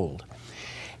old.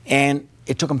 And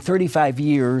it took him 35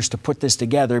 years to put this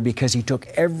together because he took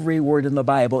every word in the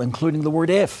Bible, including the word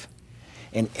if.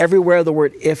 And everywhere the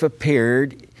word if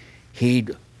appeared,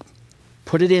 he'd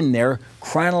put it in there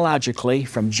chronologically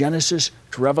from Genesis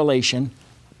to Revelation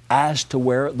as to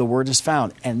where the word is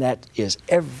found. And that is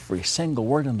every single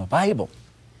word in the Bible.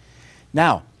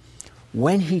 Now,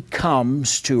 when he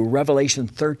comes to Revelation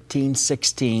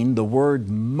 13:16, the word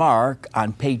mark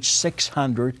on page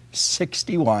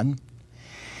 661,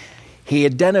 he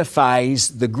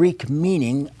identifies the Greek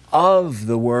meaning of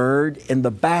the word in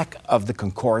the back of the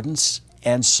concordance.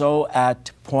 And so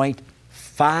at point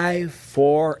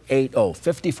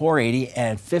 5480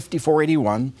 and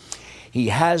 5481, he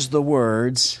has the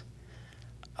words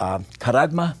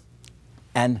charagma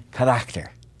and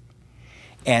character.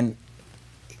 And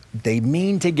they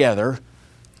mean together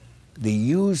the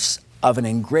use of an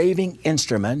engraving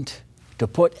instrument to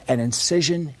put an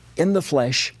incision in the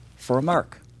flesh for a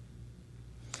mark.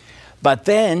 But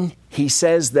then he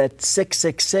says that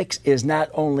 666 is not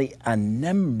only a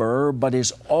number, but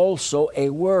is also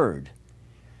a word.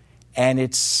 And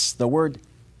it's the word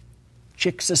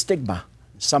chixistigma.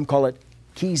 Some call it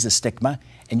chesistigma,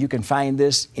 and you can find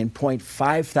this in point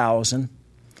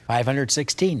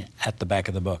 5516 at the back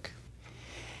of the book.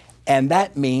 And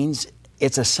that means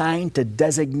it's a sign to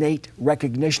designate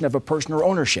recognition of a person or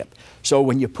ownership. So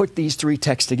when you put these three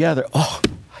texts together, oh,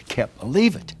 I can't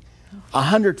believe it.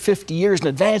 150 years in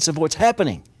advance of what's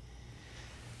happening.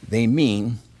 They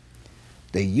mean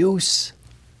the use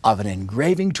of an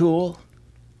engraving tool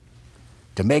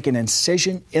to make an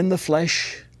incision in the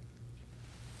flesh,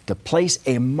 to place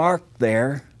a mark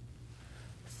there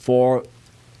for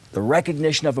the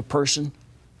recognition of a person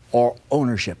or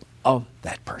ownership of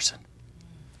that person.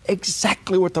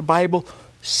 Exactly what the Bible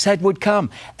said would come.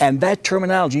 And that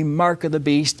terminology, mark of the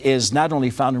beast, is not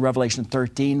only found in Revelation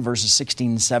 13, verses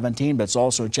 16 and 17, but it's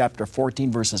also in chapter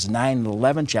 14, verses 9 and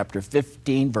 11, chapter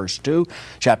 15, verse 2,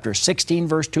 chapter 16,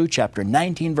 verse 2, chapter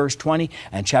 19, verse 20,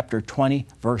 and chapter 20,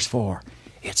 verse 4.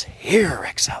 It's here,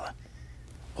 Rexella.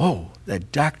 Oh,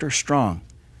 that Dr. Strong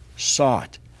saw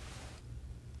it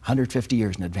 150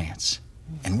 years in advance.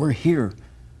 And we're here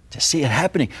to see it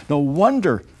happening. No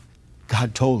wonder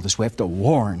God told us we have to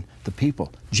warn the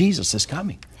people. Jesus is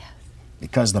coming. Yes.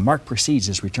 Because the mark precedes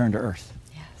his return to earth.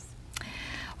 Yes.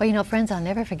 Well, you know, friends, I'll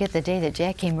never forget the day that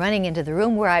Jack came running into the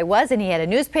room where I was, and he had a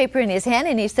newspaper in his hand,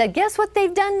 and he said, "Guess what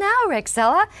they've done now,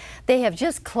 Rexella? They have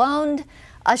just cloned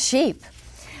a sheep."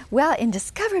 Well, in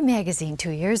Discover magazine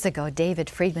 2 years ago, David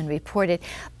Friedman reported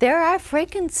there are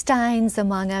Frankensteins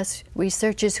among us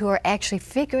researchers who are actually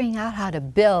figuring out how to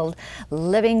build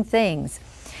living things.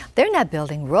 They're not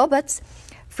building robots.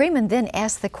 Freeman then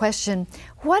asked the question,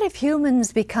 what if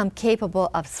humans become capable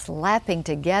of slapping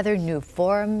together new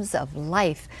forms of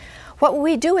life? What will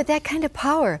we do with that kind of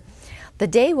power? The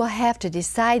day we'll have to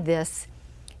decide this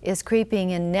is creeping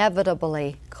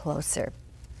inevitably closer.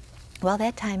 Well,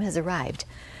 that time has arrived.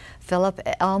 Philip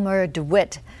Elmer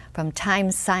DeWitt from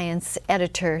Time Science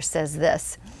editor says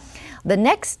this, "The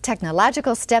next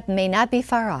technological step may not be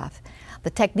far off. The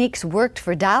techniques worked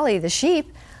for Dolly the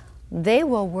sheep. They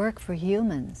will work for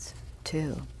humans,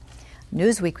 too."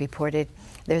 Newsweek reported,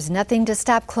 "There's nothing to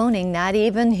stop cloning, not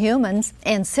even humans."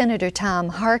 And Senator Tom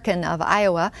Harkin of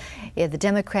Iowa, the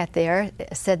Democrat there,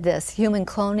 said this, "Human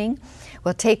cloning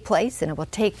will take place, and it will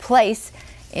take place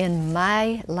in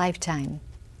my lifetime."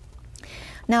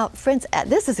 Now, friends,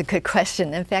 this is a good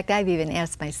question. In fact, I've even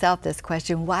asked myself this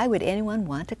question, why would anyone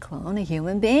want to clone a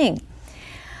human being?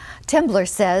 Tembler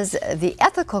says the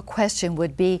ethical question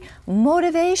would be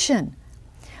motivation.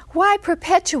 Why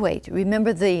perpetuate?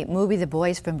 Remember the movie The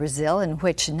Boys from Brazil, in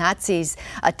which Nazis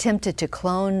attempted to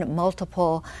clone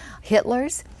multiple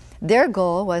Hitlers? Their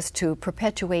goal was to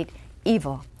perpetuate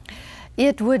evil.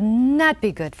 It would not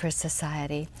be good for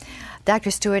society.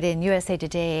 Dr. Stewart in USA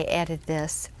Today added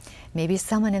this, maybe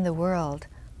someone in the world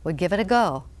would give it a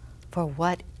go for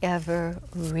whatever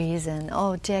reason.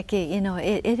 Oh, Jackie, you know,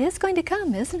 it is going to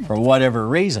come, isn't it? For whatever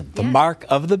reason. The mark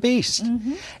of the beast.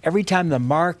 Mm-hmm. Every time the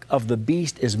mark of the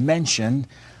beast is mentioned,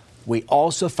 we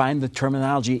also find the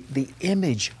terminology, the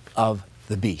image of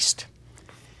the beast.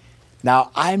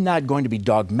 Now, I'm not going to be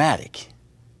dogmatic.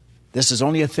 This is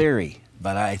only a theory,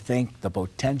 but I think the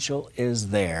potential is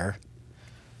there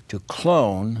to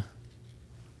clone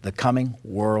the coming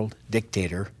world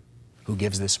dictator who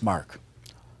gives this mark.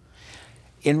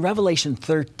 In Revelation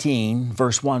 13,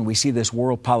 verse 1, we see this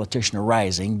world politician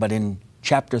arising, but in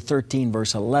chapter 13,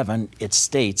 verse 11, it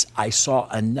states, I saw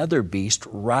another beast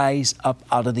rise up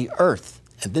out of the earth.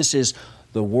 And this is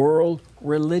the world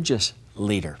religious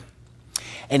leader.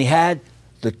 And he had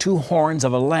the two horns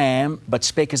of a lamb, but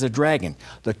spake as a dragon.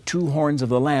 The two horns of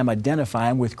the lamb identify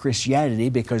him with Christianity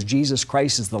because Jesus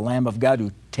Christ is the Lamb of God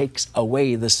who takes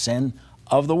away the sin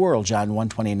of the world, John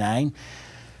 1:29.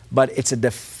 But it's a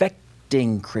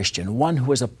defecting Christian, one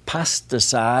who is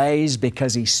apostatized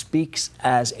because he speaks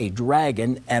as a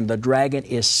dragon, and the dragon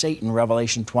is Satan,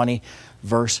 Revelation 20,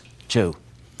 verse 2.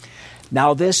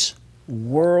 Now this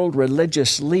world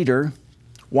religious leader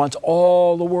wants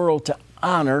all the world to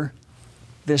honor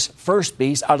this first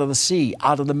beast out of the sea,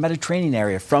 out of the Mediterranean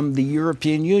area, from the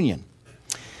European Union.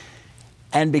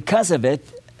 And because of it,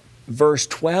 verse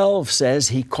 12 says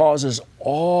he causes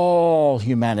all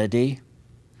humanity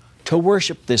to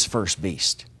worship this first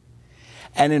beast.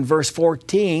 And in verse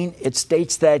 14, it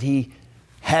states that he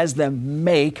has them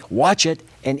make, watch it,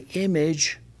 an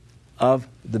image of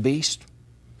the beast.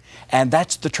 And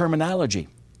that's the terminology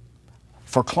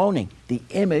for cloning, the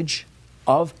image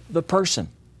of the person.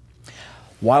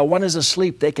 While one is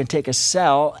asleep, they can take a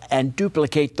cell and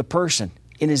duplicate the person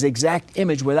in his exact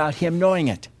image without him knowing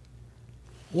it.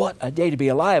 What a day to be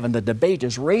alive. And the debate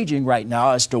is raging right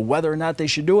now as to whether or not they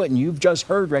should do it. And you've just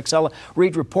heard Rexella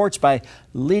read reports by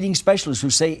leading specialists who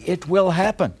say it will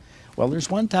happen. Well, there's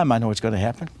one time I know it's going to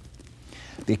happen,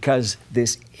 because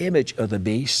this image of the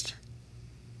beast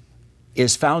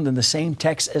is found in the same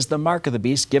text as the mark of the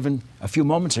beast given a few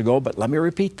moments ago, but let me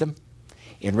repeat them.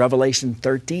 In Revelation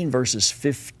 13, verses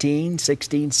 15,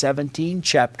 16, 17,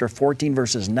 chapter 14,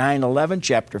 verses 9, 11,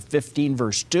 chapter 15,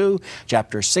 verse 2,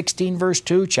 chapter 16, verse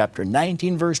 2, chapter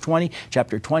 19, verse 20,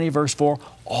 chapter 20, verse 4,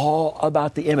 all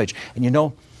about the image. And you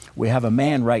know, we have a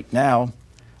man right now,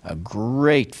 a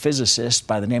great physicist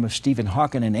by the name of Stephen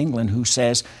Hawking in England, who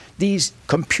says these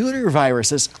computer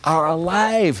viruses are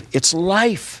alive. It's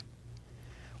life.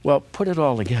 Well, put it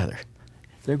all together.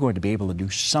 They're going to be able to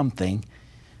do something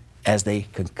as they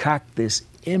concoct this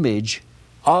image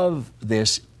of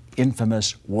this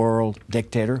infamous world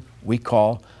dictator we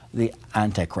call the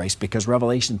Antichrist, because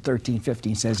Revelation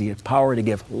 13:15 says he had power to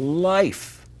give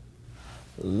life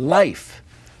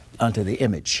unto the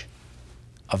image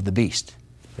of the beast,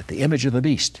 that the image of the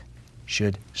beast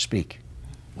should speak.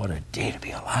 What a day to be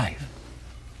alive.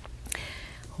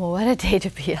 What a day to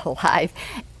be alive.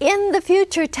 In the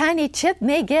future, tiny chip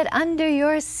may get under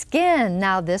your skin.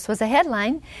 Now, this was a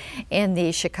headline in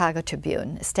the Chicago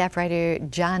Tribune. Staff writer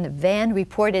John Van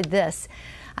reported this.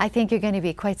 I think you're going to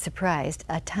be quite surprised.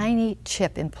 A tiny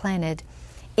chip implanted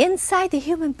inside the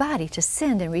human body to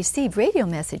send and receive radio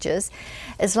messages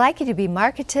is likely to be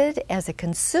marketed as a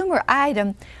consumer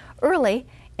item early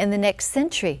in the next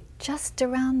century, just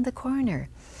around the corner.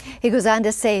 He goes on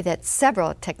to say that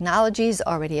several technologies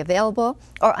already available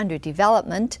or under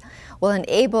development will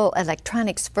enable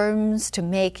electronics firms to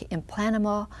make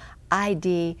implantable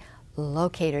ID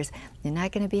locators. You're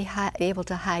not going to be able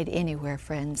to hide anywhere,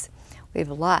 friends. We've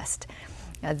lost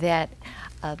that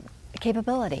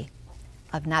capability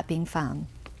of not being found.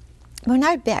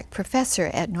 Bernard Beck, professor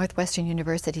at Northwestern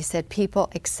University, said people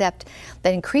accept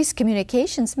that increased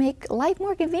communications make life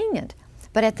more convenient,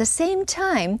 but at the same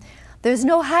time, there's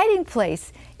no hiding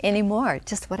place anymore,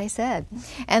 just what I said.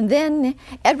 And then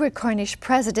Edward Cornish,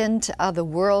 president of the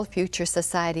World Future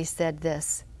Society, said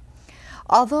this: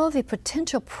 although the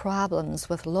potential problems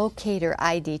with locator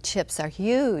ID chips are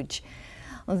huge,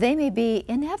 they may be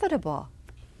inevitable.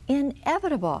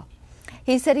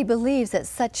 He said he believes that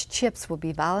such chips will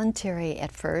be voluntary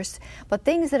at first, but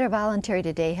things that are voluntary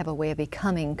today have a way of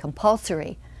becoming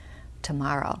compulsory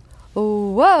tomorrow.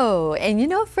 Whoa! And you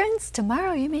know, friends,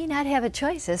 tomorrow you may not have a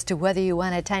choice as to whether you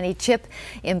want a tiny chip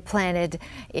implanted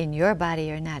in your body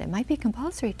or not. It might be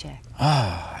compulsory, Jack.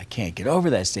 I can't get over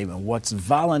that statement. What's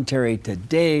voluntary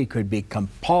today could be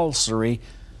compulsory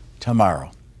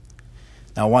tomorrow.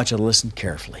 Now I want you to listen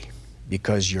carefully,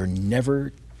 because your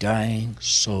never-dying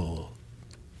soul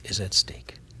is at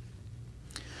stake.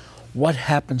 What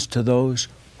happens to those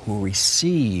who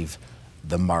receive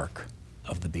the mark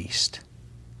of the beast?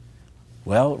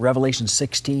 Well, Revelation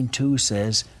 16:2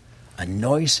 says, a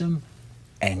noisome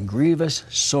and grievous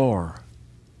sore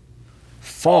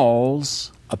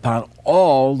falls upon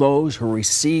all those who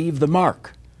receive the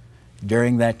mark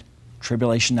during that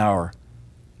tribulation hour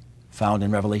found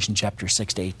in Revelation chapter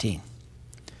 6-18.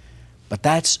 But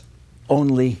that's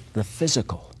only the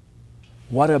physical.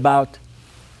 What about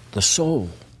the soul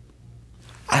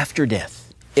after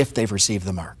death, if they've received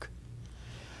the mark?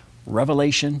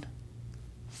 Revelation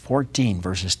 14,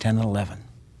 verses 10 and 11.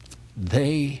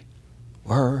 They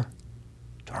were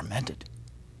tormented.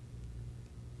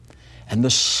 And the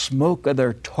smoke of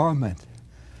their torment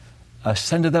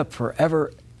ascended up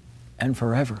forever and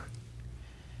forever.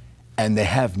 And they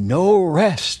have no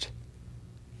rest,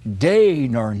 day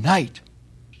nor night,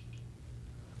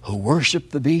 who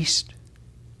worship the beast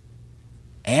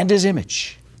and his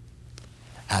image,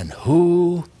 and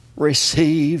who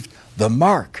received the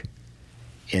mark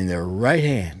in their right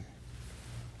hand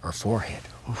or forehead.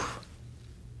 Oof.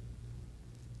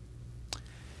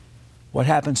 What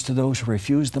happens to those who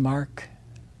refuse the mark?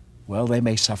 Well, they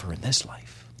may suffer in this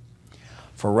life.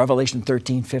 For Revelation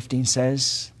 13:15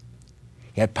 says,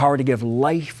 He had power to give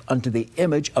life unto the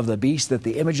image of the beast, that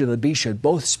the image of the beast should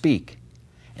both speak,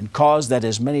 and cause that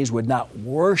as many as would not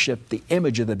worship the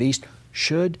image of the beast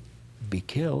should be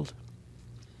killed.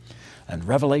 And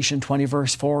Revelation 20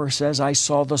 verse 4 says, I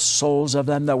saw the souls of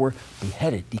them that were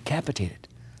beheaded, decapitated,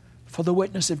 for the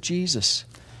witness of Jesus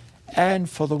and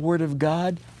for the word of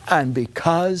God, and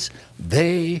because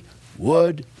they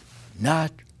would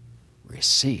not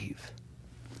receive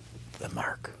the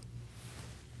mark.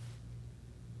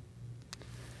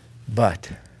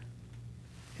 But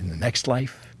in the next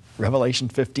life, Revelation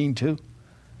 15:2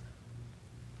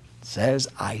 says,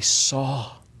 I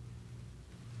saw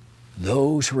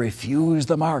those who refuse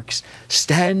the marks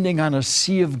standing on a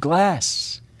sea of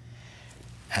glass,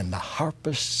 and the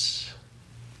harpists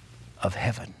of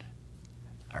heaven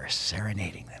are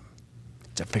serenading them.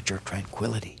 It's a picture of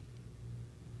tranquility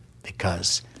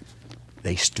because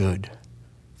they stood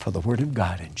for the Word of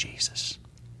God in Jesus.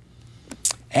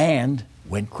 And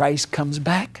when Christ comes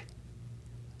back,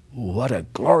 what a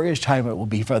glorious time it will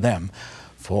be for them.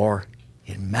 For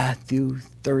in Matthew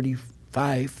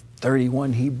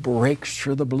 35:31, He breaks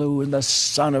through the blue, and the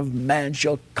Son of Man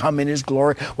shall come in His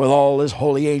glory with all His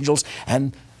holy angels,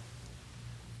 and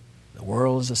the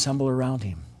world is assembled around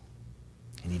Him.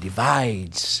 And He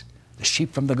divides the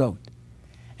sheep from the goat.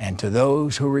 And to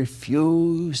those who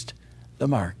refused the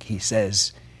mark, He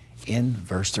says in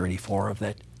verse 34 of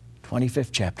that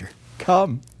 25th chapter,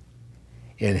 come,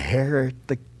 inherit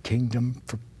the kingdom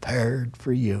prepared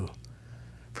for you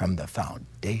from the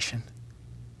foundation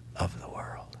of the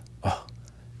world. Oh,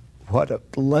 what a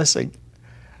blessing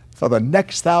for the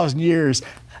next 1,000 years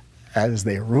as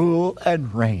they rule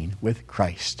and reign with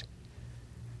Christ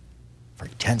for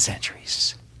 10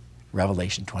 centuries.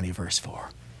 Revelation 20 verse 4.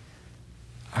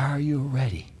 Are you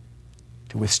ready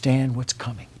to withstand what's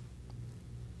coming?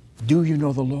 Do you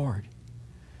know the Lord?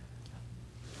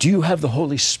 Do you have the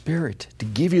Holy Spirit to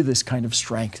give you this kind of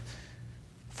strength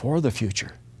for the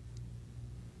future,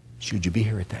 should you be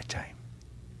here at that time?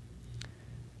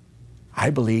 I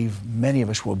believe many of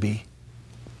us will be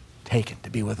taken to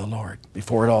be with the Lord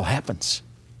before it all happens,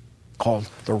 called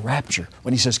the rapture,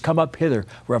 when He says, come up hither,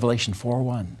 Revelation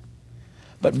 4:1.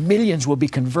 But millions will be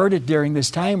converted during this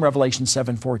time, Revelation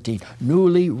 7:14,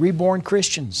 newly reborn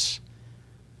Christians,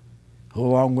 who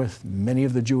along with many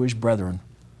of the Jewish brethren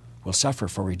will suffer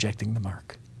for rejecting the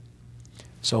mark.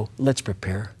 So let's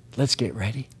prepare. Let's get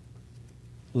ready.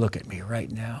 Look at me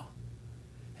right now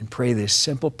and pray this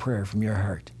simple prayer from your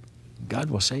heart. God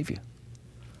will save you.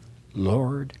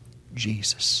 Lord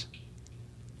Jesus,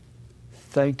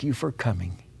 thank you for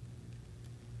coming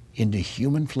into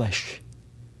human flesh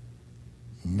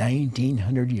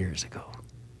 1,900 years ago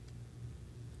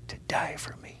to die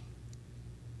for me,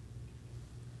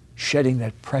 shedding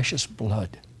that precious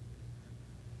blood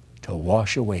to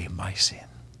wash away my sin.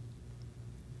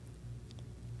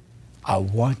 I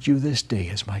want you this day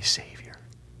as my Savior.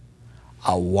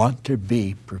 I want to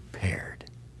be prepared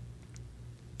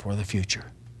for the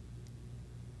future.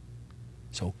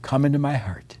 So come into my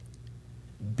heart.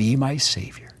 Be my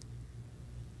Savior.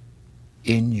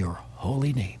 In your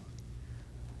holy name,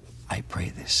 I pray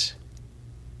this.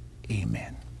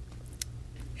 Amen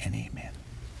and amen.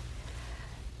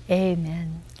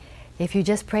 Amen. If you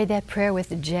just prayed that prayer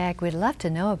with Jack, we'd love to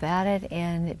know about it,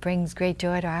 and it brings great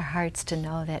joy to our hearts to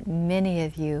know that many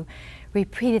of you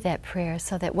repeated that prayer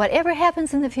so that whatever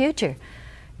happens in the future,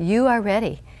 you are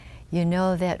ready. You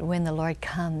know that when the Lord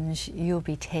comes, you'll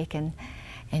be taken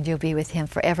and you'll be with Him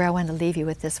forever. I want to leave you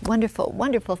with this wonderful,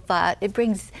 wonderful thought. It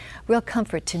brings real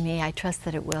comfort to me. I trust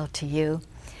that it will to you.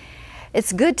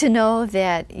 It's good to know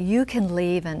that you can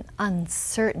leave an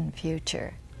uncertain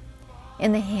future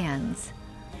in the hands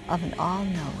of an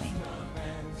all-knowing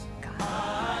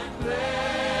God.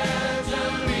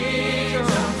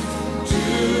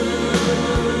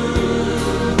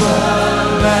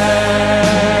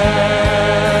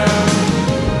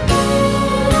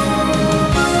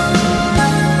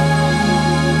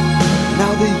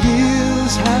 Now the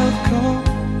years have have come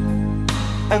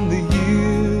and the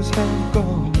years have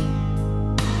gone,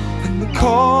 and the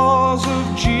cause of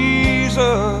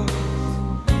Jesus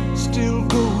still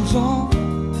goes on.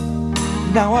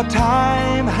 Now our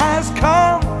time has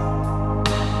come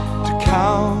to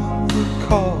count the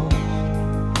cost,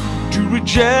 to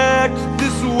reject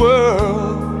this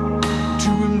world,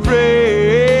 to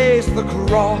embrace the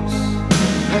cross,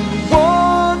 and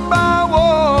one by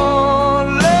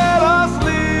one let us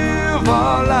live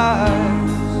our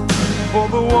lives for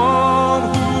the one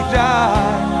who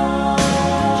died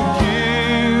to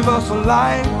give us a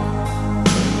life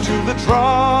till the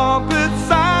trumpet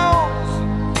sounds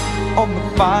on the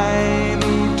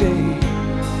final day.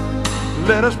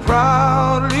 Let us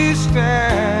proudly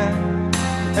stand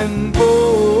and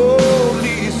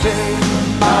boldly say,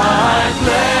 I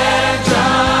pledge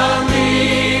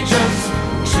allegiance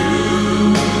to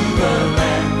the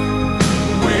land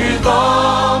with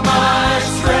all my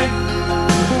strength,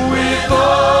 with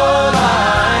all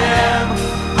I am.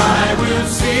 I will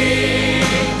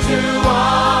seek to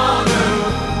honor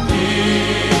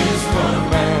His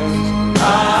commands. I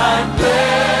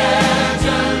pledge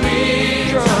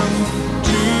allegiance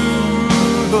to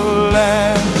the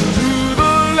land.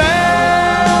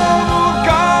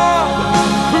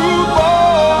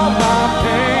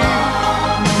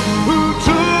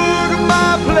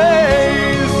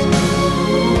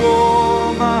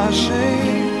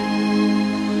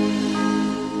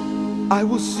 I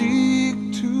will seek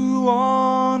to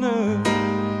honor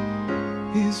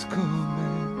His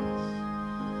commands.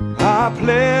 I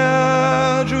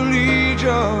pledge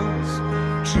allegiance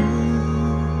to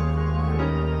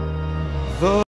the